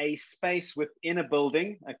a space within a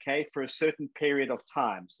building, okay, for a certain period of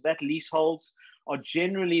time. So that leaseholds are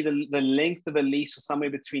generally the length of a lease is somewhere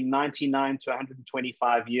between 99 to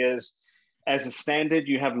 125 years. As a standard,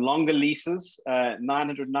 you have longer leases,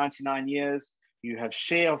 999 years. You have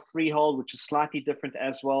share of freehold, which is slightly different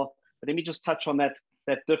as well. But let me just touch on that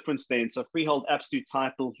difference then. So freehold, absolute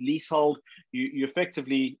title. Leasehold, you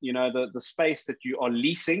effectively, you know, the space that you are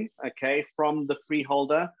leasing, okay, from the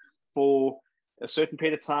freeholder for a certain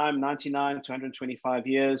period of time, 99 to 125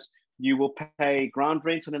 years. You will pay ground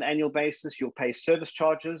rent on an annual basis. You'll pay service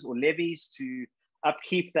charges or levies to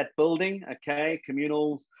upkeep that building, okay,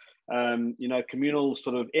 communal, you know, communal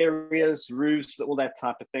sort of areas, roofs, all that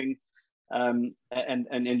type of thing. And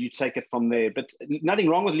you take it from there. But nothing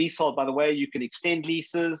wrong with leasehold, by the way. You can extend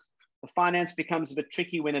leases. The finance becomes a bit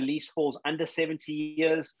tricky when a lease falls under 70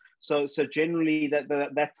 years. So generally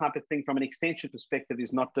that type of thing from an extension perspective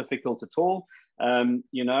is not difficult at all.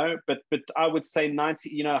 You know, but I would say 90,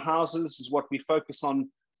 you know, houses is what we focus on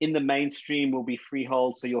in the mainstream will be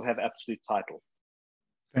freehold. So you'll have absolute title.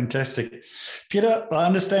 Fantastic. Peter, I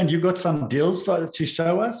understand you got some deals to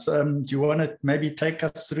show us. Do you want to maybe take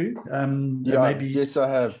us through? Yes, I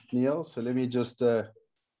have, Neil. So let me just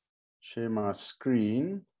share my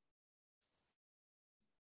screen.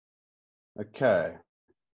 Okay.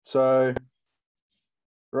 So,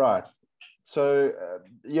 right. So,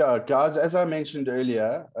 yeah, guys, as I mentioned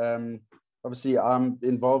earlier, obviously I'm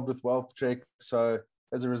involved with Wealth Trek. So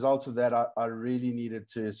as a result of that, I really needed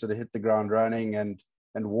to sort of hit the ground running and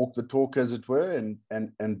walk the talk, as it were,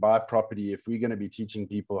 and buy property. If we're going to be teaching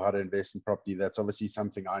people how to invest in property, that's obviously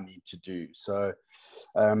something I need to do. So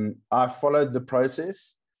I followed the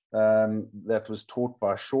process that was taught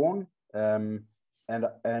by Sean.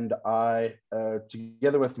 And I,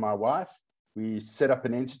 together with my wife, we set up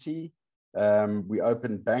an entity. We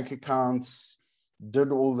opened bank accounts,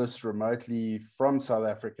 did all this remotely from South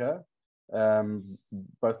Africa.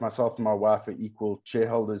 Both myself and my wife are equal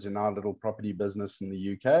shareholders in our little property business in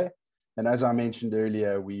the UK. And as I mentioned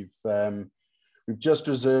earlier, we've just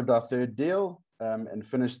reserved our third deal and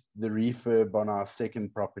finished the refurb on our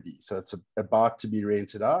second property. So it's about to be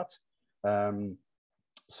rented out.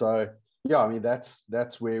 So yeah, I mean,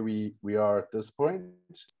 that's where we are at this point.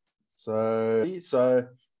 So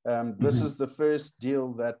this is the first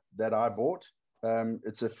deal that I bought.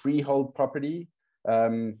 It's a freehold property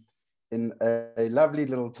in a lovely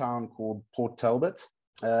little town called Port Talbot.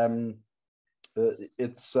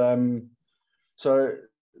 It's so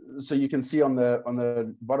you can see on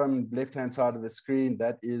the bottom left-hand side of the screen,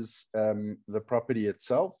 that is the property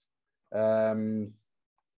itself. On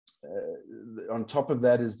top of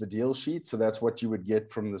that is the deal sheet. So that's what you would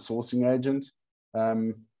get from the sourcing agent.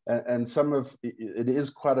 And some of it is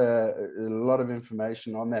quite a lot of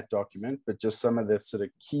information on that document, but just some of the sort of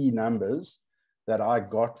key numbers that I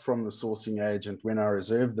got from the sourcing agent when I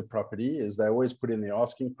reserved the property is they always put in the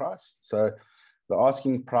asking price. So the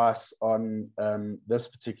asking price on this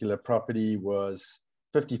particular property was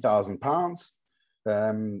 £50,000.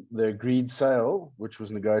 The agreed sale, which was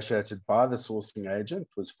negotiated by the sourcing agent,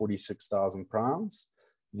 was £46,000.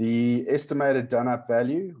 The estimated done-up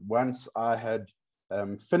value, once I had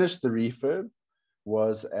finished the refurb,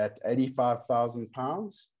 was at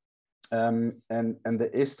 £85,000. And the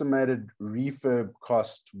estimated refurb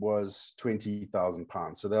cost was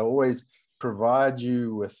 £20,000. So they always provide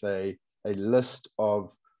you with a list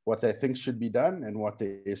of what they think should be done and what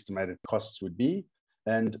the estimated costs would be.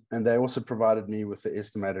 And they also provided me with the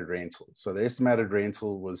estimated rental. So the estimated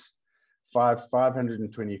rental was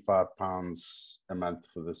 £525 a month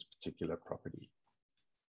for this particular property.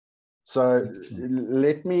 So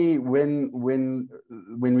let me, when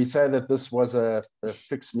we say that this was a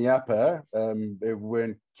fix-me-upper, they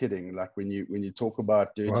weren't kidding. Like when you talk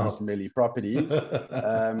about dirty, smelly properties,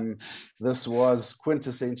 this was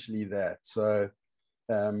quintessentially that. So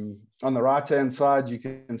on the right-hand side, you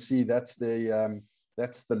can see that's the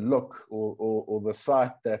look or the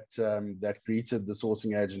sight that greeted the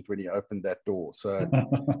sourcing agent when he opened that door. So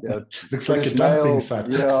yeah, looks like a dumping site.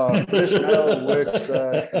 Yeah, British mail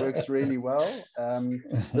works really well.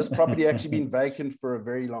 This property actually been vacant for a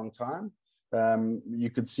very long time. You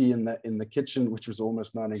could see in the kitchen, which was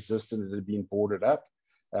almost non-existent, it had been boarded up.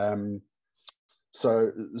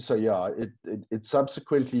 So yeah, it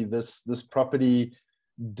subsequently this property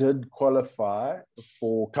did qualify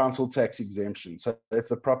for council tax exemption. So if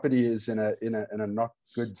the property is in a not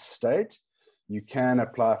good state, you can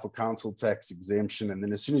apply for council tax exemption. And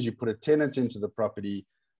then as soon as you put a tenant into the property,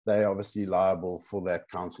 they're obviously liable for that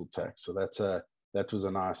council tax. So that was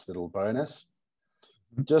a nice little bonus.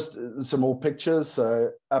 Just some more pictures.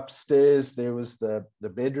 So upstairs, there was the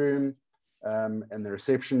bedroom and the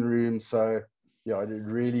reception room. So yeah, it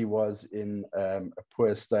really was in a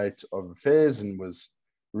poor state of affairs and was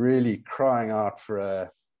really crying out for a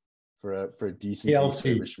decent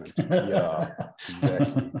refurbishment. Yeah,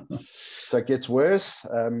 exactly. So it gets worse.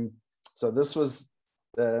 So this was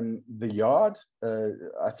the yard.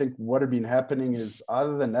 I think what had been happening is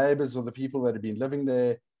either the neighbors or the people that had been living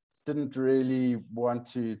there didn't really want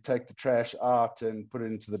to take the trash out and put it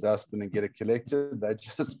into the dustbin and get it collected. They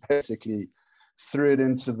just basically threw it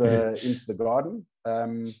into the garden.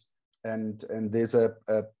 And there's a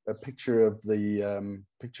picture of the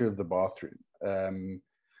bathroom.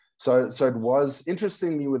 So it was,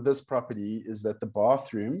 interestingly with this property, is that the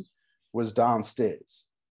bathroom was downstairs.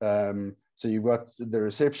 So you've got the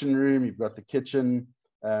reception room, you've got the kitchen,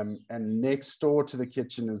 and next door to the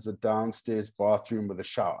kitchen is the downstairs bathroom with a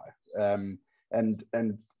shower. And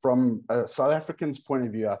from a South African's point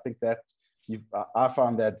of view, I think that I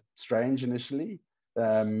found that strange initially.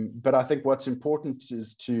 But I think what's important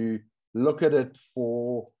is to look at it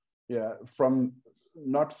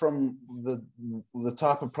not from the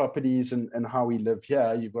type of properties and how we live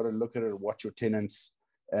here. You've got to look at it, what your tenants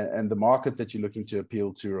and the market that you're looking to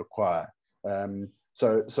appeal to require.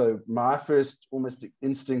 So my first almost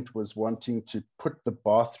instinct was wanting to put the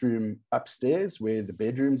bathroom upstairs where the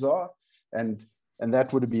bedrooms are, and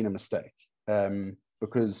that would have been a mistake,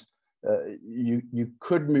 because you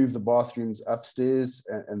could move the bathrooms upstairs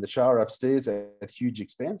and the shower upstairs at huge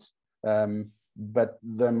expense, but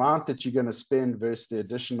the amount that you're going to spend versus the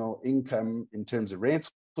additional income in terms of rental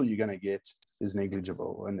you're going to get is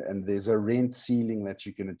negligible, and there's a rent ceiling that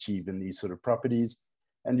you can achieve in these sort of properties.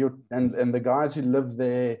 And the guys who live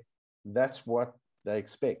there, that's what they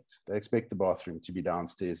expect. They expect the bathroom to be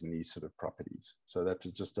downstairs in these sort of properties. So that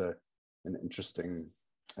was just an interesting.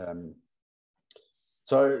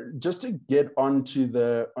 So just to get onto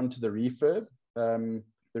the refurb, the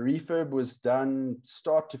refurb was done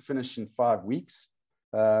start to finish in 5 weeks.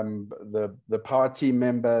 The power team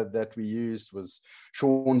member that we used was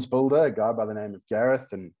Sean's builder, a guy by the name of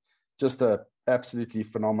Gareth, and just a absolutely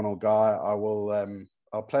phenomenal guy.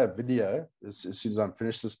 I'll play a video as soon as I'm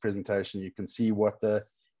finished this presentation. You can see what the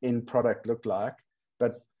end product looked like,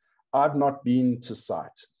 but I've not been to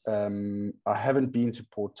site. I haven't been to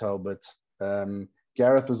Port Talbot.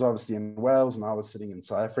 Gareth was obviously in Wales and I was sitting in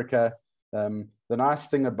South Africa. The nice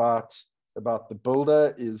thing about the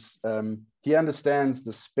builder is he understands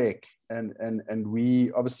the spec, and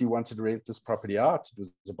we obviously wanted to rent this property out. It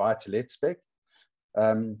was a buy-to-let spec,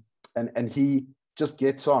 and he just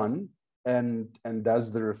gets on and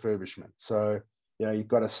does the refurbishment. So, you know, you've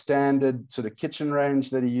got a standard sort of kitchen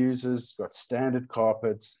range that he uses, got standard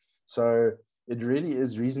carpets. So it really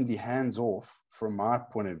is reasonably hands-off from my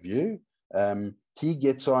point of view. He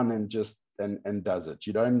gets on and just and does it.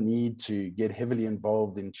 You don't need to get heavily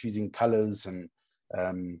involved in choosing colors and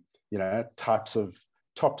you know, types of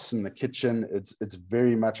tops in the kitchen. It's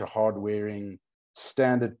very much a hard-wearing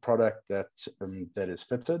standard product that is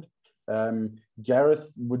fitted.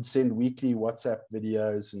 Gareth would send weekly WhatsApp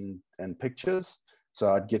videos and pictures.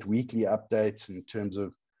 So I'd get weekly updates in terms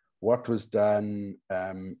of what was done,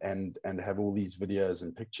 and have all these videos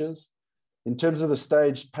and pictures. In terms of the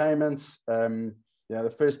staged payments, you know, the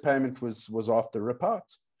first payment was after rip out.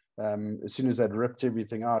 As soon as I'd ripped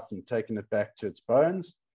everything out and taken it back to its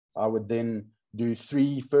bones, I would then do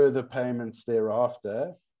 3 further payments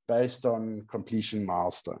thereafter based on completion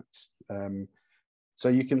milestones. So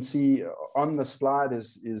you can see on the slide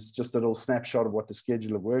is just a little snapshot of what the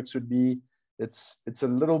schedule of works would be. It's a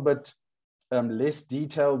little bit less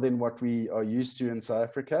detailed than what we are used to in South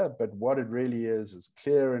Africa, but what it really is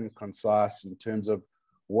clear and concise in terms of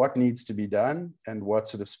what needs to be done and what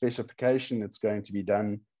sort of specification it's going to be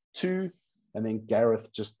done to. And then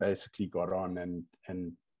Gareth just basically got on and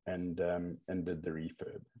did the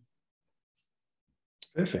refurb.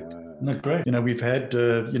 Perfect. No, great. You know, we've had,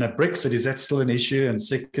 you know, Brexit, is that still an issue? And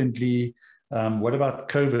secondly, what about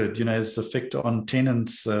COVID? You know, has the effect on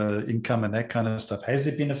tenants' income and that kind of stuff? Has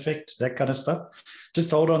there been effect, that kind of stuff?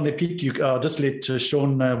 Just hold on there, Pete. I'll just let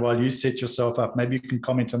Sean while you set yourself up. Maybe you can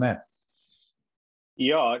comment on that.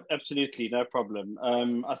 Yeah, absolutely. No problem.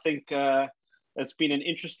 I think it's been an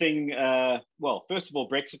interesting, well, first of all,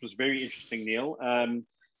 Brexit was very interesting, Neil.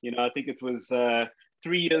 You know, I think it was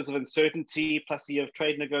 3 years of uncertainty plus a year of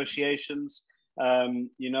trade negotiations,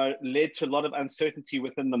 you know, led to a lot of uncertainty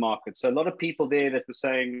within the market. So a lot of people there that were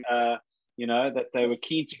saying, you know, that they were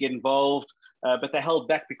keen to get involved, but they held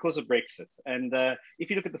back because of Brexit. And if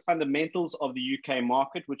you look at the fundamentals of the UK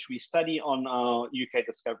market, which we study on our UK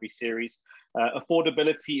Discovery series,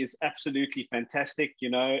 affordability is absolutely fantastic, you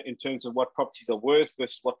know, in terms of what properties are worth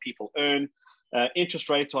versus what people earn. Interest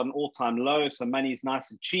rates are an all-time low, so money is nice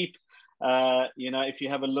and cheap. You know, if you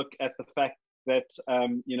have a look at the fact that,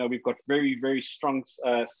 you know, we've got very, very strong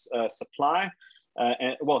supply.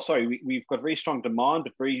 We've got very strong demand,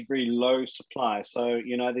 but very, very low supply. So,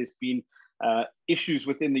 you know, there's been issues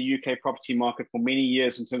within the UK property market for many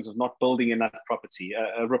years in terms of not building enough property.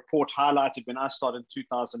 A report highlighted when I started in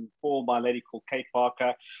 2004 by a lady called Kate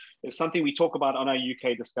Parker is something we talk about on our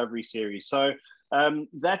UK Discovery series. So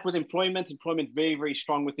that with employment very, very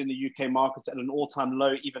strong within the UK markets at an all-time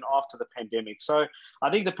low even after the pandemic. So I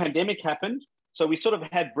think the pandemic happened. So we sort of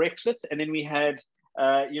had Brexit, and then we had,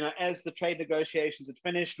 you know, as the trade negotiations had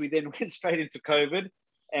finished, we then went straight into COVID.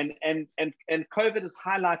 And COVID has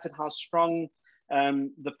highlighted how strong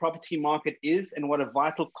the property market is and what a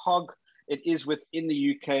vital cog it is within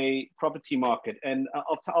the UK property market. And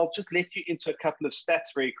I'll just let you into a couple of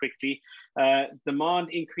stats very quickly. Demand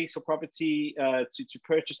increase for property to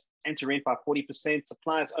purchase and to rent by 40%.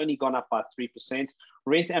 Supply has only gone up by 3%.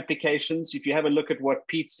 Rent applications, if you have a look at what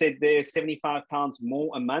Pete said there, £75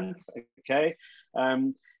 more a month, okay,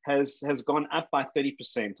 has gone up by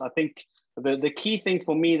 30%. I think The key thing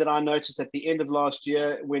for me that I noticed at the end of last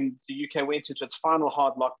year when the UK went into its final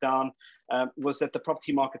hard lockdown was that the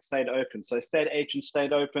property market stayed open. So estate agents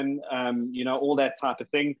stayed open, all that type of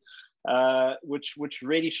thing, which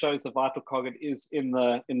really shows the vital cog it is in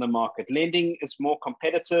the market. Lending is more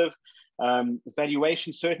competitive.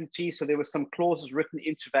 Valuation certainty. So there were some clauses written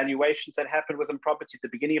into valuations that happened within property at the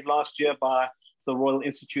beginning of last year by the Royal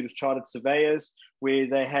Institute of Chartered Surveyors, where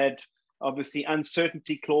they had obviously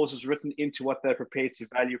uncertainty clauses written into what they're prepared to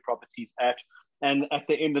value properties at. And at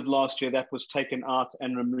the end of last year, that was taken out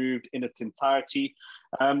and removed in its entirety.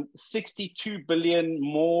 62 billion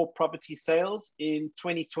more property sales in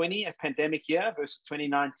 2020, a pandemic year, versus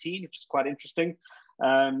 2019, which is quite interesting.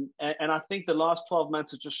 And I think the last 12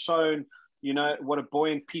 months has just shown, what a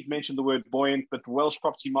buoyant, Pete mentioned the word buoyant, but the Welsh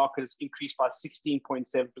property market has increased by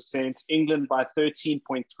 16.7%, England by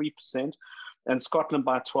 13.3%, and Scotland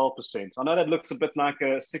by 12%. I know that looks a bit like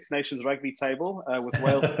a Six Nations rugby table with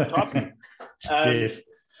Wales at the top. Yes.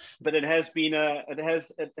 But it has been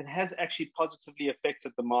it has actually positively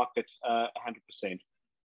affected the market 100%.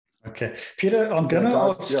 Okay, Peter, I'm going to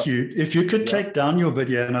ask you if you could take down your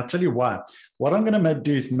video, and I'll tell you why. What I'm going to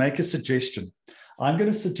do is make a suggestion. I'm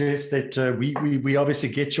going to suggest that we obviously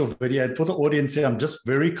get your video. And for the audience here, I'm just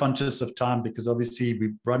very conscious of time because obviously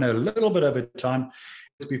we run a little bit over time.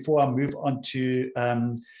 Before I move on to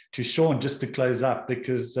Sean, just to close up,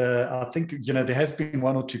 because I think there has been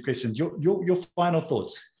one or two questions. Your final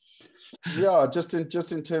thoughts. Yeah, just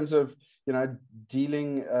in terms of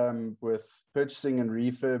dealing with purchasing and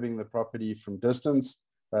refurbing the property from distance,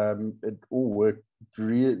 it all worked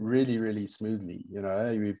really, really smoothly.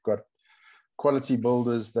 We've got quality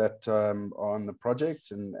builders that are on the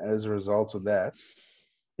project, and as a result of that,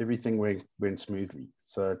 everything went smoothly.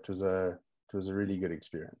 So it was a really good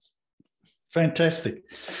experience. Fantastic.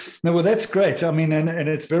 No, well, that's great. I mean, and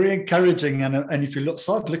it's very encouraging. And if you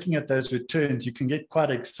start looking at those returns, you can get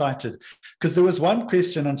quite excited. Because there was one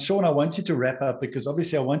question, and Sean, I want you to wrap up because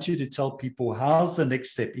obviously I want you to tell people how's the next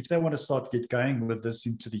step. If they want to get going with this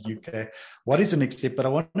into the UK, what is the next step? But I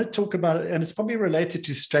want to talk about, and it's probably related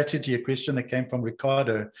to strategy, a question that came from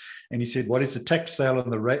Ricardo. And he said, what is the tax sale on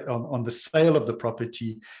the rate on the sale of the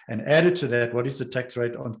property? And added to that, what is the tax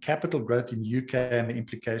rate on capital growth in UK and the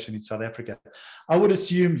implication in South Africa? I would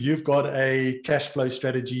assume you've got a cash flow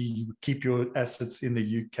strategy. You keep your assets in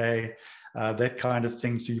the UK, that kind of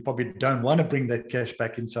thing. So you probably don't want to bring that cash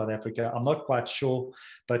back in South Africa. I'm not quite sure,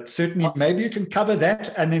 but certainly maybe you can cover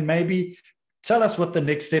that and then maybe tell us what the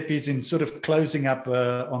next step is in sort of closing up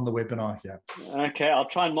on the webinar here. Okay, I'll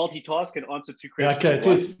try and multitask and answer two questions. Okay,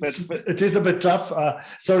 it is a bit tough.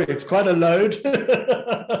 Sorry, it's quite a load.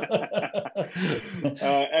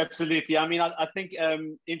 Absolutely. I mean, I think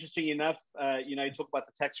interesting enough, you talk about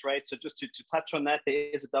the tax rate. So just to touch on that, there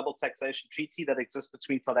is a double taxation treaty that exists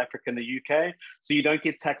between South Africa and the UK. So you don't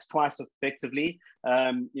get taxed twice effectively.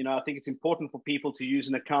 I think it's important for people to use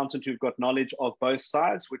an accountant who've got knowledge of both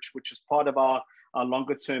sides, which is part of our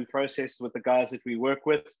longer term process with the guys that we work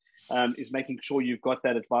with, is making sure you've got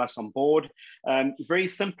that advice on board. Very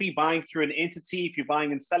simply, buying through an entity. If you're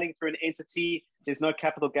buying and selling through an entity, there's no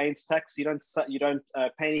capital gains tax. You don't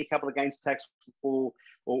pay any capital gains tax or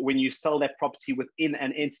when you sell that property within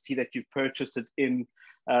an entity that you've purchased it in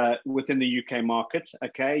within the UK market.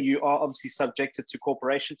 Okay, you are obviously subjected to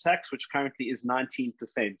corporation tax, which currently is 19%.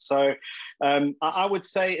 So I would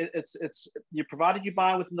say it's provided you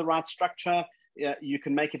buy within the right structure. You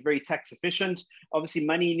can make it very tax efficient. Obviously,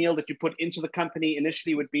 money, Neil, that you put into the company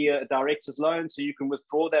initially would be a director's loan, so you can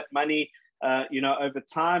withdraw that money, over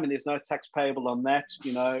time, and there's no tax payable on that,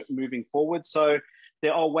 moving forward. So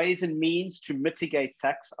there are ways and means to mitigate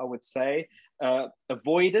tax, I would say.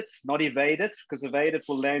 Avoid it, not evade it, because evade it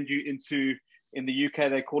will land you into, in the UK,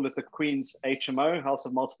 they call it the Queen's HMO, House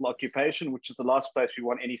of Multiple Occupation, which is the last place we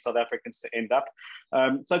want any South Africans to end up.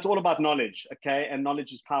 So it's all about knowledge, okay? And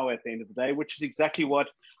knowledge is power at the end of the day, which is exactly what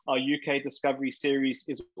our UK Discovery series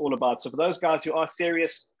is all about. So for those guys who are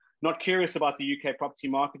serious, not curious about the UK property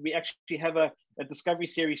market, we actually have a Discovery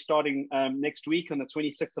series starting next week on the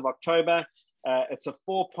 26th of October. It's a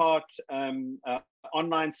 4-part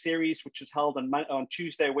online series, which is held on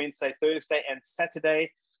Tuesday, Wednesday, Thursday, and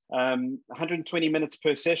Saturday. 120 minutes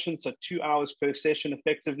per session, so 2 hours per session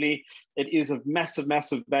effectively. It is a massive,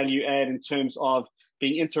 massive value add in terms of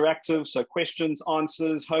being interactive, so questions,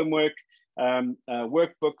 answers, homework,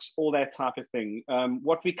 workbooks, all that type of thing.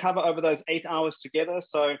 What we cover over those 8 hours together,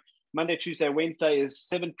 so Monday, Tuesday, Wednesday is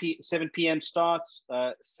 7 p.m. start.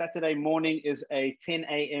 Saturday morning is a 10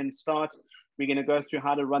 a.m. start. We're going to go through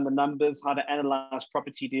how to run the numbers, how to analyze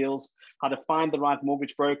property deals, how to find the right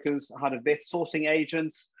mortgage brokers, how to vet sourcing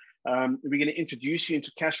agents, We're going to introduce you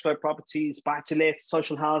into cash flow properties, buy-to-let,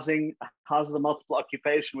 social housing, houses of multiple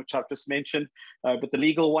occupation, which I've just mentioned, but the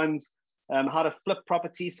legal ones, how to flip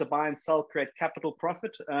properties, so buy and sell, create capital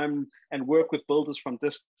profit, and work with builders from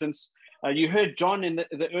distance. You heard John in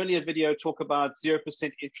the earlier video talk about 0%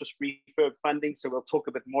 interest refurb funding, so we'll talk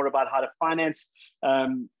a bit more about how to finance,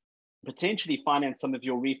 potentially finance some of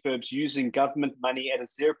your refurbs using government money at a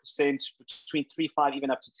 0%, between 3-5,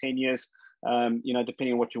 even up to 10 years.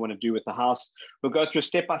 Depending on what you want to do with the house. We'll go through a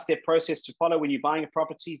step-by-step process to follow when you're buying a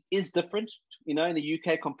property. It is different, in the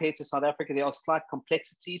UK compared to South Africa. There are slight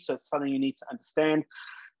complexities, so it's something you need to understand.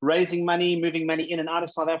 Raising money, moving money in and out of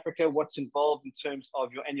South Africa, what's involved in terms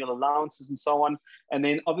of your annual allowances and so on. And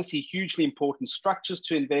then obviously hugely important structures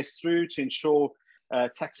to invest through to ensure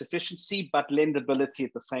tax efficiency, but lendability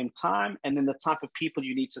at the same time, and then the type of people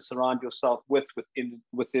you need to surround yourself with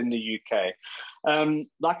within the UK.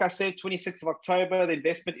 Like I said, 26th of October, the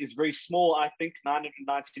investment is very small. I think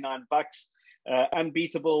 $999,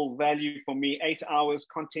 unbeatable value for me. 8 hours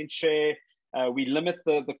content share. We limit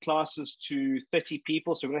the classes to 30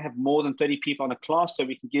 people, so we're going to have more than 30 people on a class, so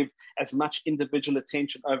we can give as much individual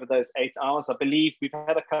attention over those 8 hours. I believe we've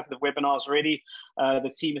had a couple of webinars already.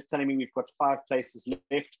 The team is telling me we've got 5 places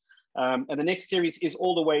left. And the next series is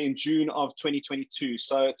all the way in June of 2022.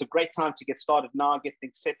 So it's a great time to get started now, get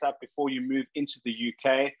things set up before you move into the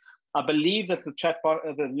UK. I believe that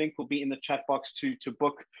the link will be in the chat box to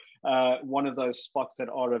book one of those spots that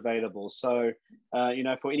are available. So,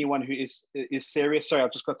 for anyone who is serious, sorry,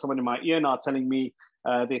 I've just got someone in my ear now telling me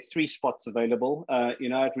there are 3 spots available.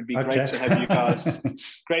 It would be great to have you guys.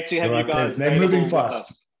 Great to have you guys. They're moving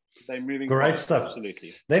fast. They're moving Great fast. stuff.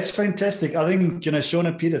 Absolutely. That's fantastic. I think, Sean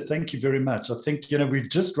and Peter, thank you very much. I think, we've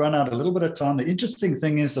just run out a little bit of time. The interesting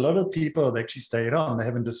thing is a lot of people have actually stayed on. They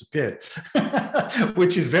haven't disappeared,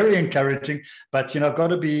 which is very encouraging. But, I've got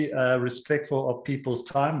to be respectful of people's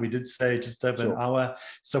time. We did say just over an hour.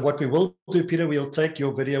 So what we will do, Peter, we'll take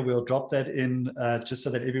your video. We'll drop that in just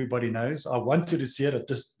so that everybody knows. I wanted to see it.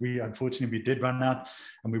 Unfortunately, we did run out,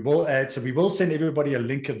 and we will add. So we will send everybody a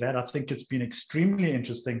link of that. I think it's been extremely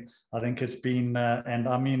interesting. I think it's been, and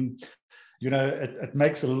I mean, it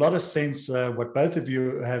makes a lot of sense what both of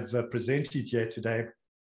you have presented here today.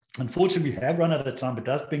 Unfortunately, we have run out of time, but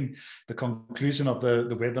that's been the conclusion of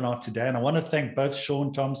the webinar today. And I want to thank both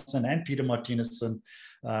Sean Thomson and Peter Marthinusen,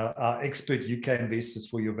 our expert UK investors,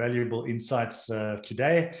 for your valuable insights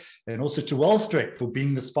today, and also to Wellstreet for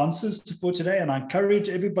being the sponsors for today. And I encourage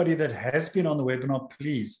everybody that has been on the webinar,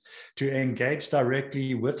 please, to engage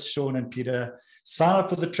directly with Sean and Peter. Sign up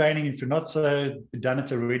for the training if you're not done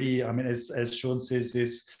it already. I mean, as Sean says,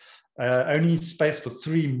 there's only space for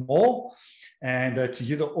 3 more. And to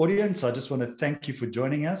you, the audience, I just want to thank you for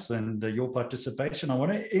joining us and your participation. I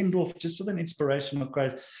want to end off just with an inspirational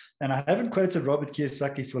quote. And I haven't quoted Robert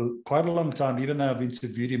Kiyosaki for quite a long time, even though I've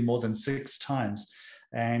interviewed him more than 6 times.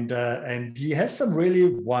 And he has some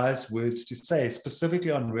really wise words to say, specifically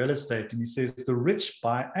on real estate. And he says, the rich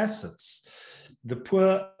buy assets. The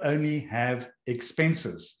poor only have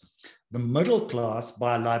expenses. The middle class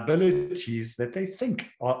buy liabilities that they think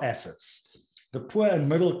are assets. The poor and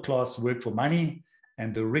middle class work for money,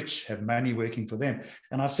 and the rich have money working for them.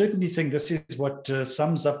 And I certainly think this is what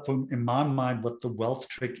sums up, in my mind, what the wealth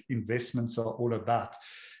trick investments are all about.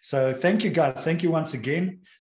 So thank you, guys. Thank you once again.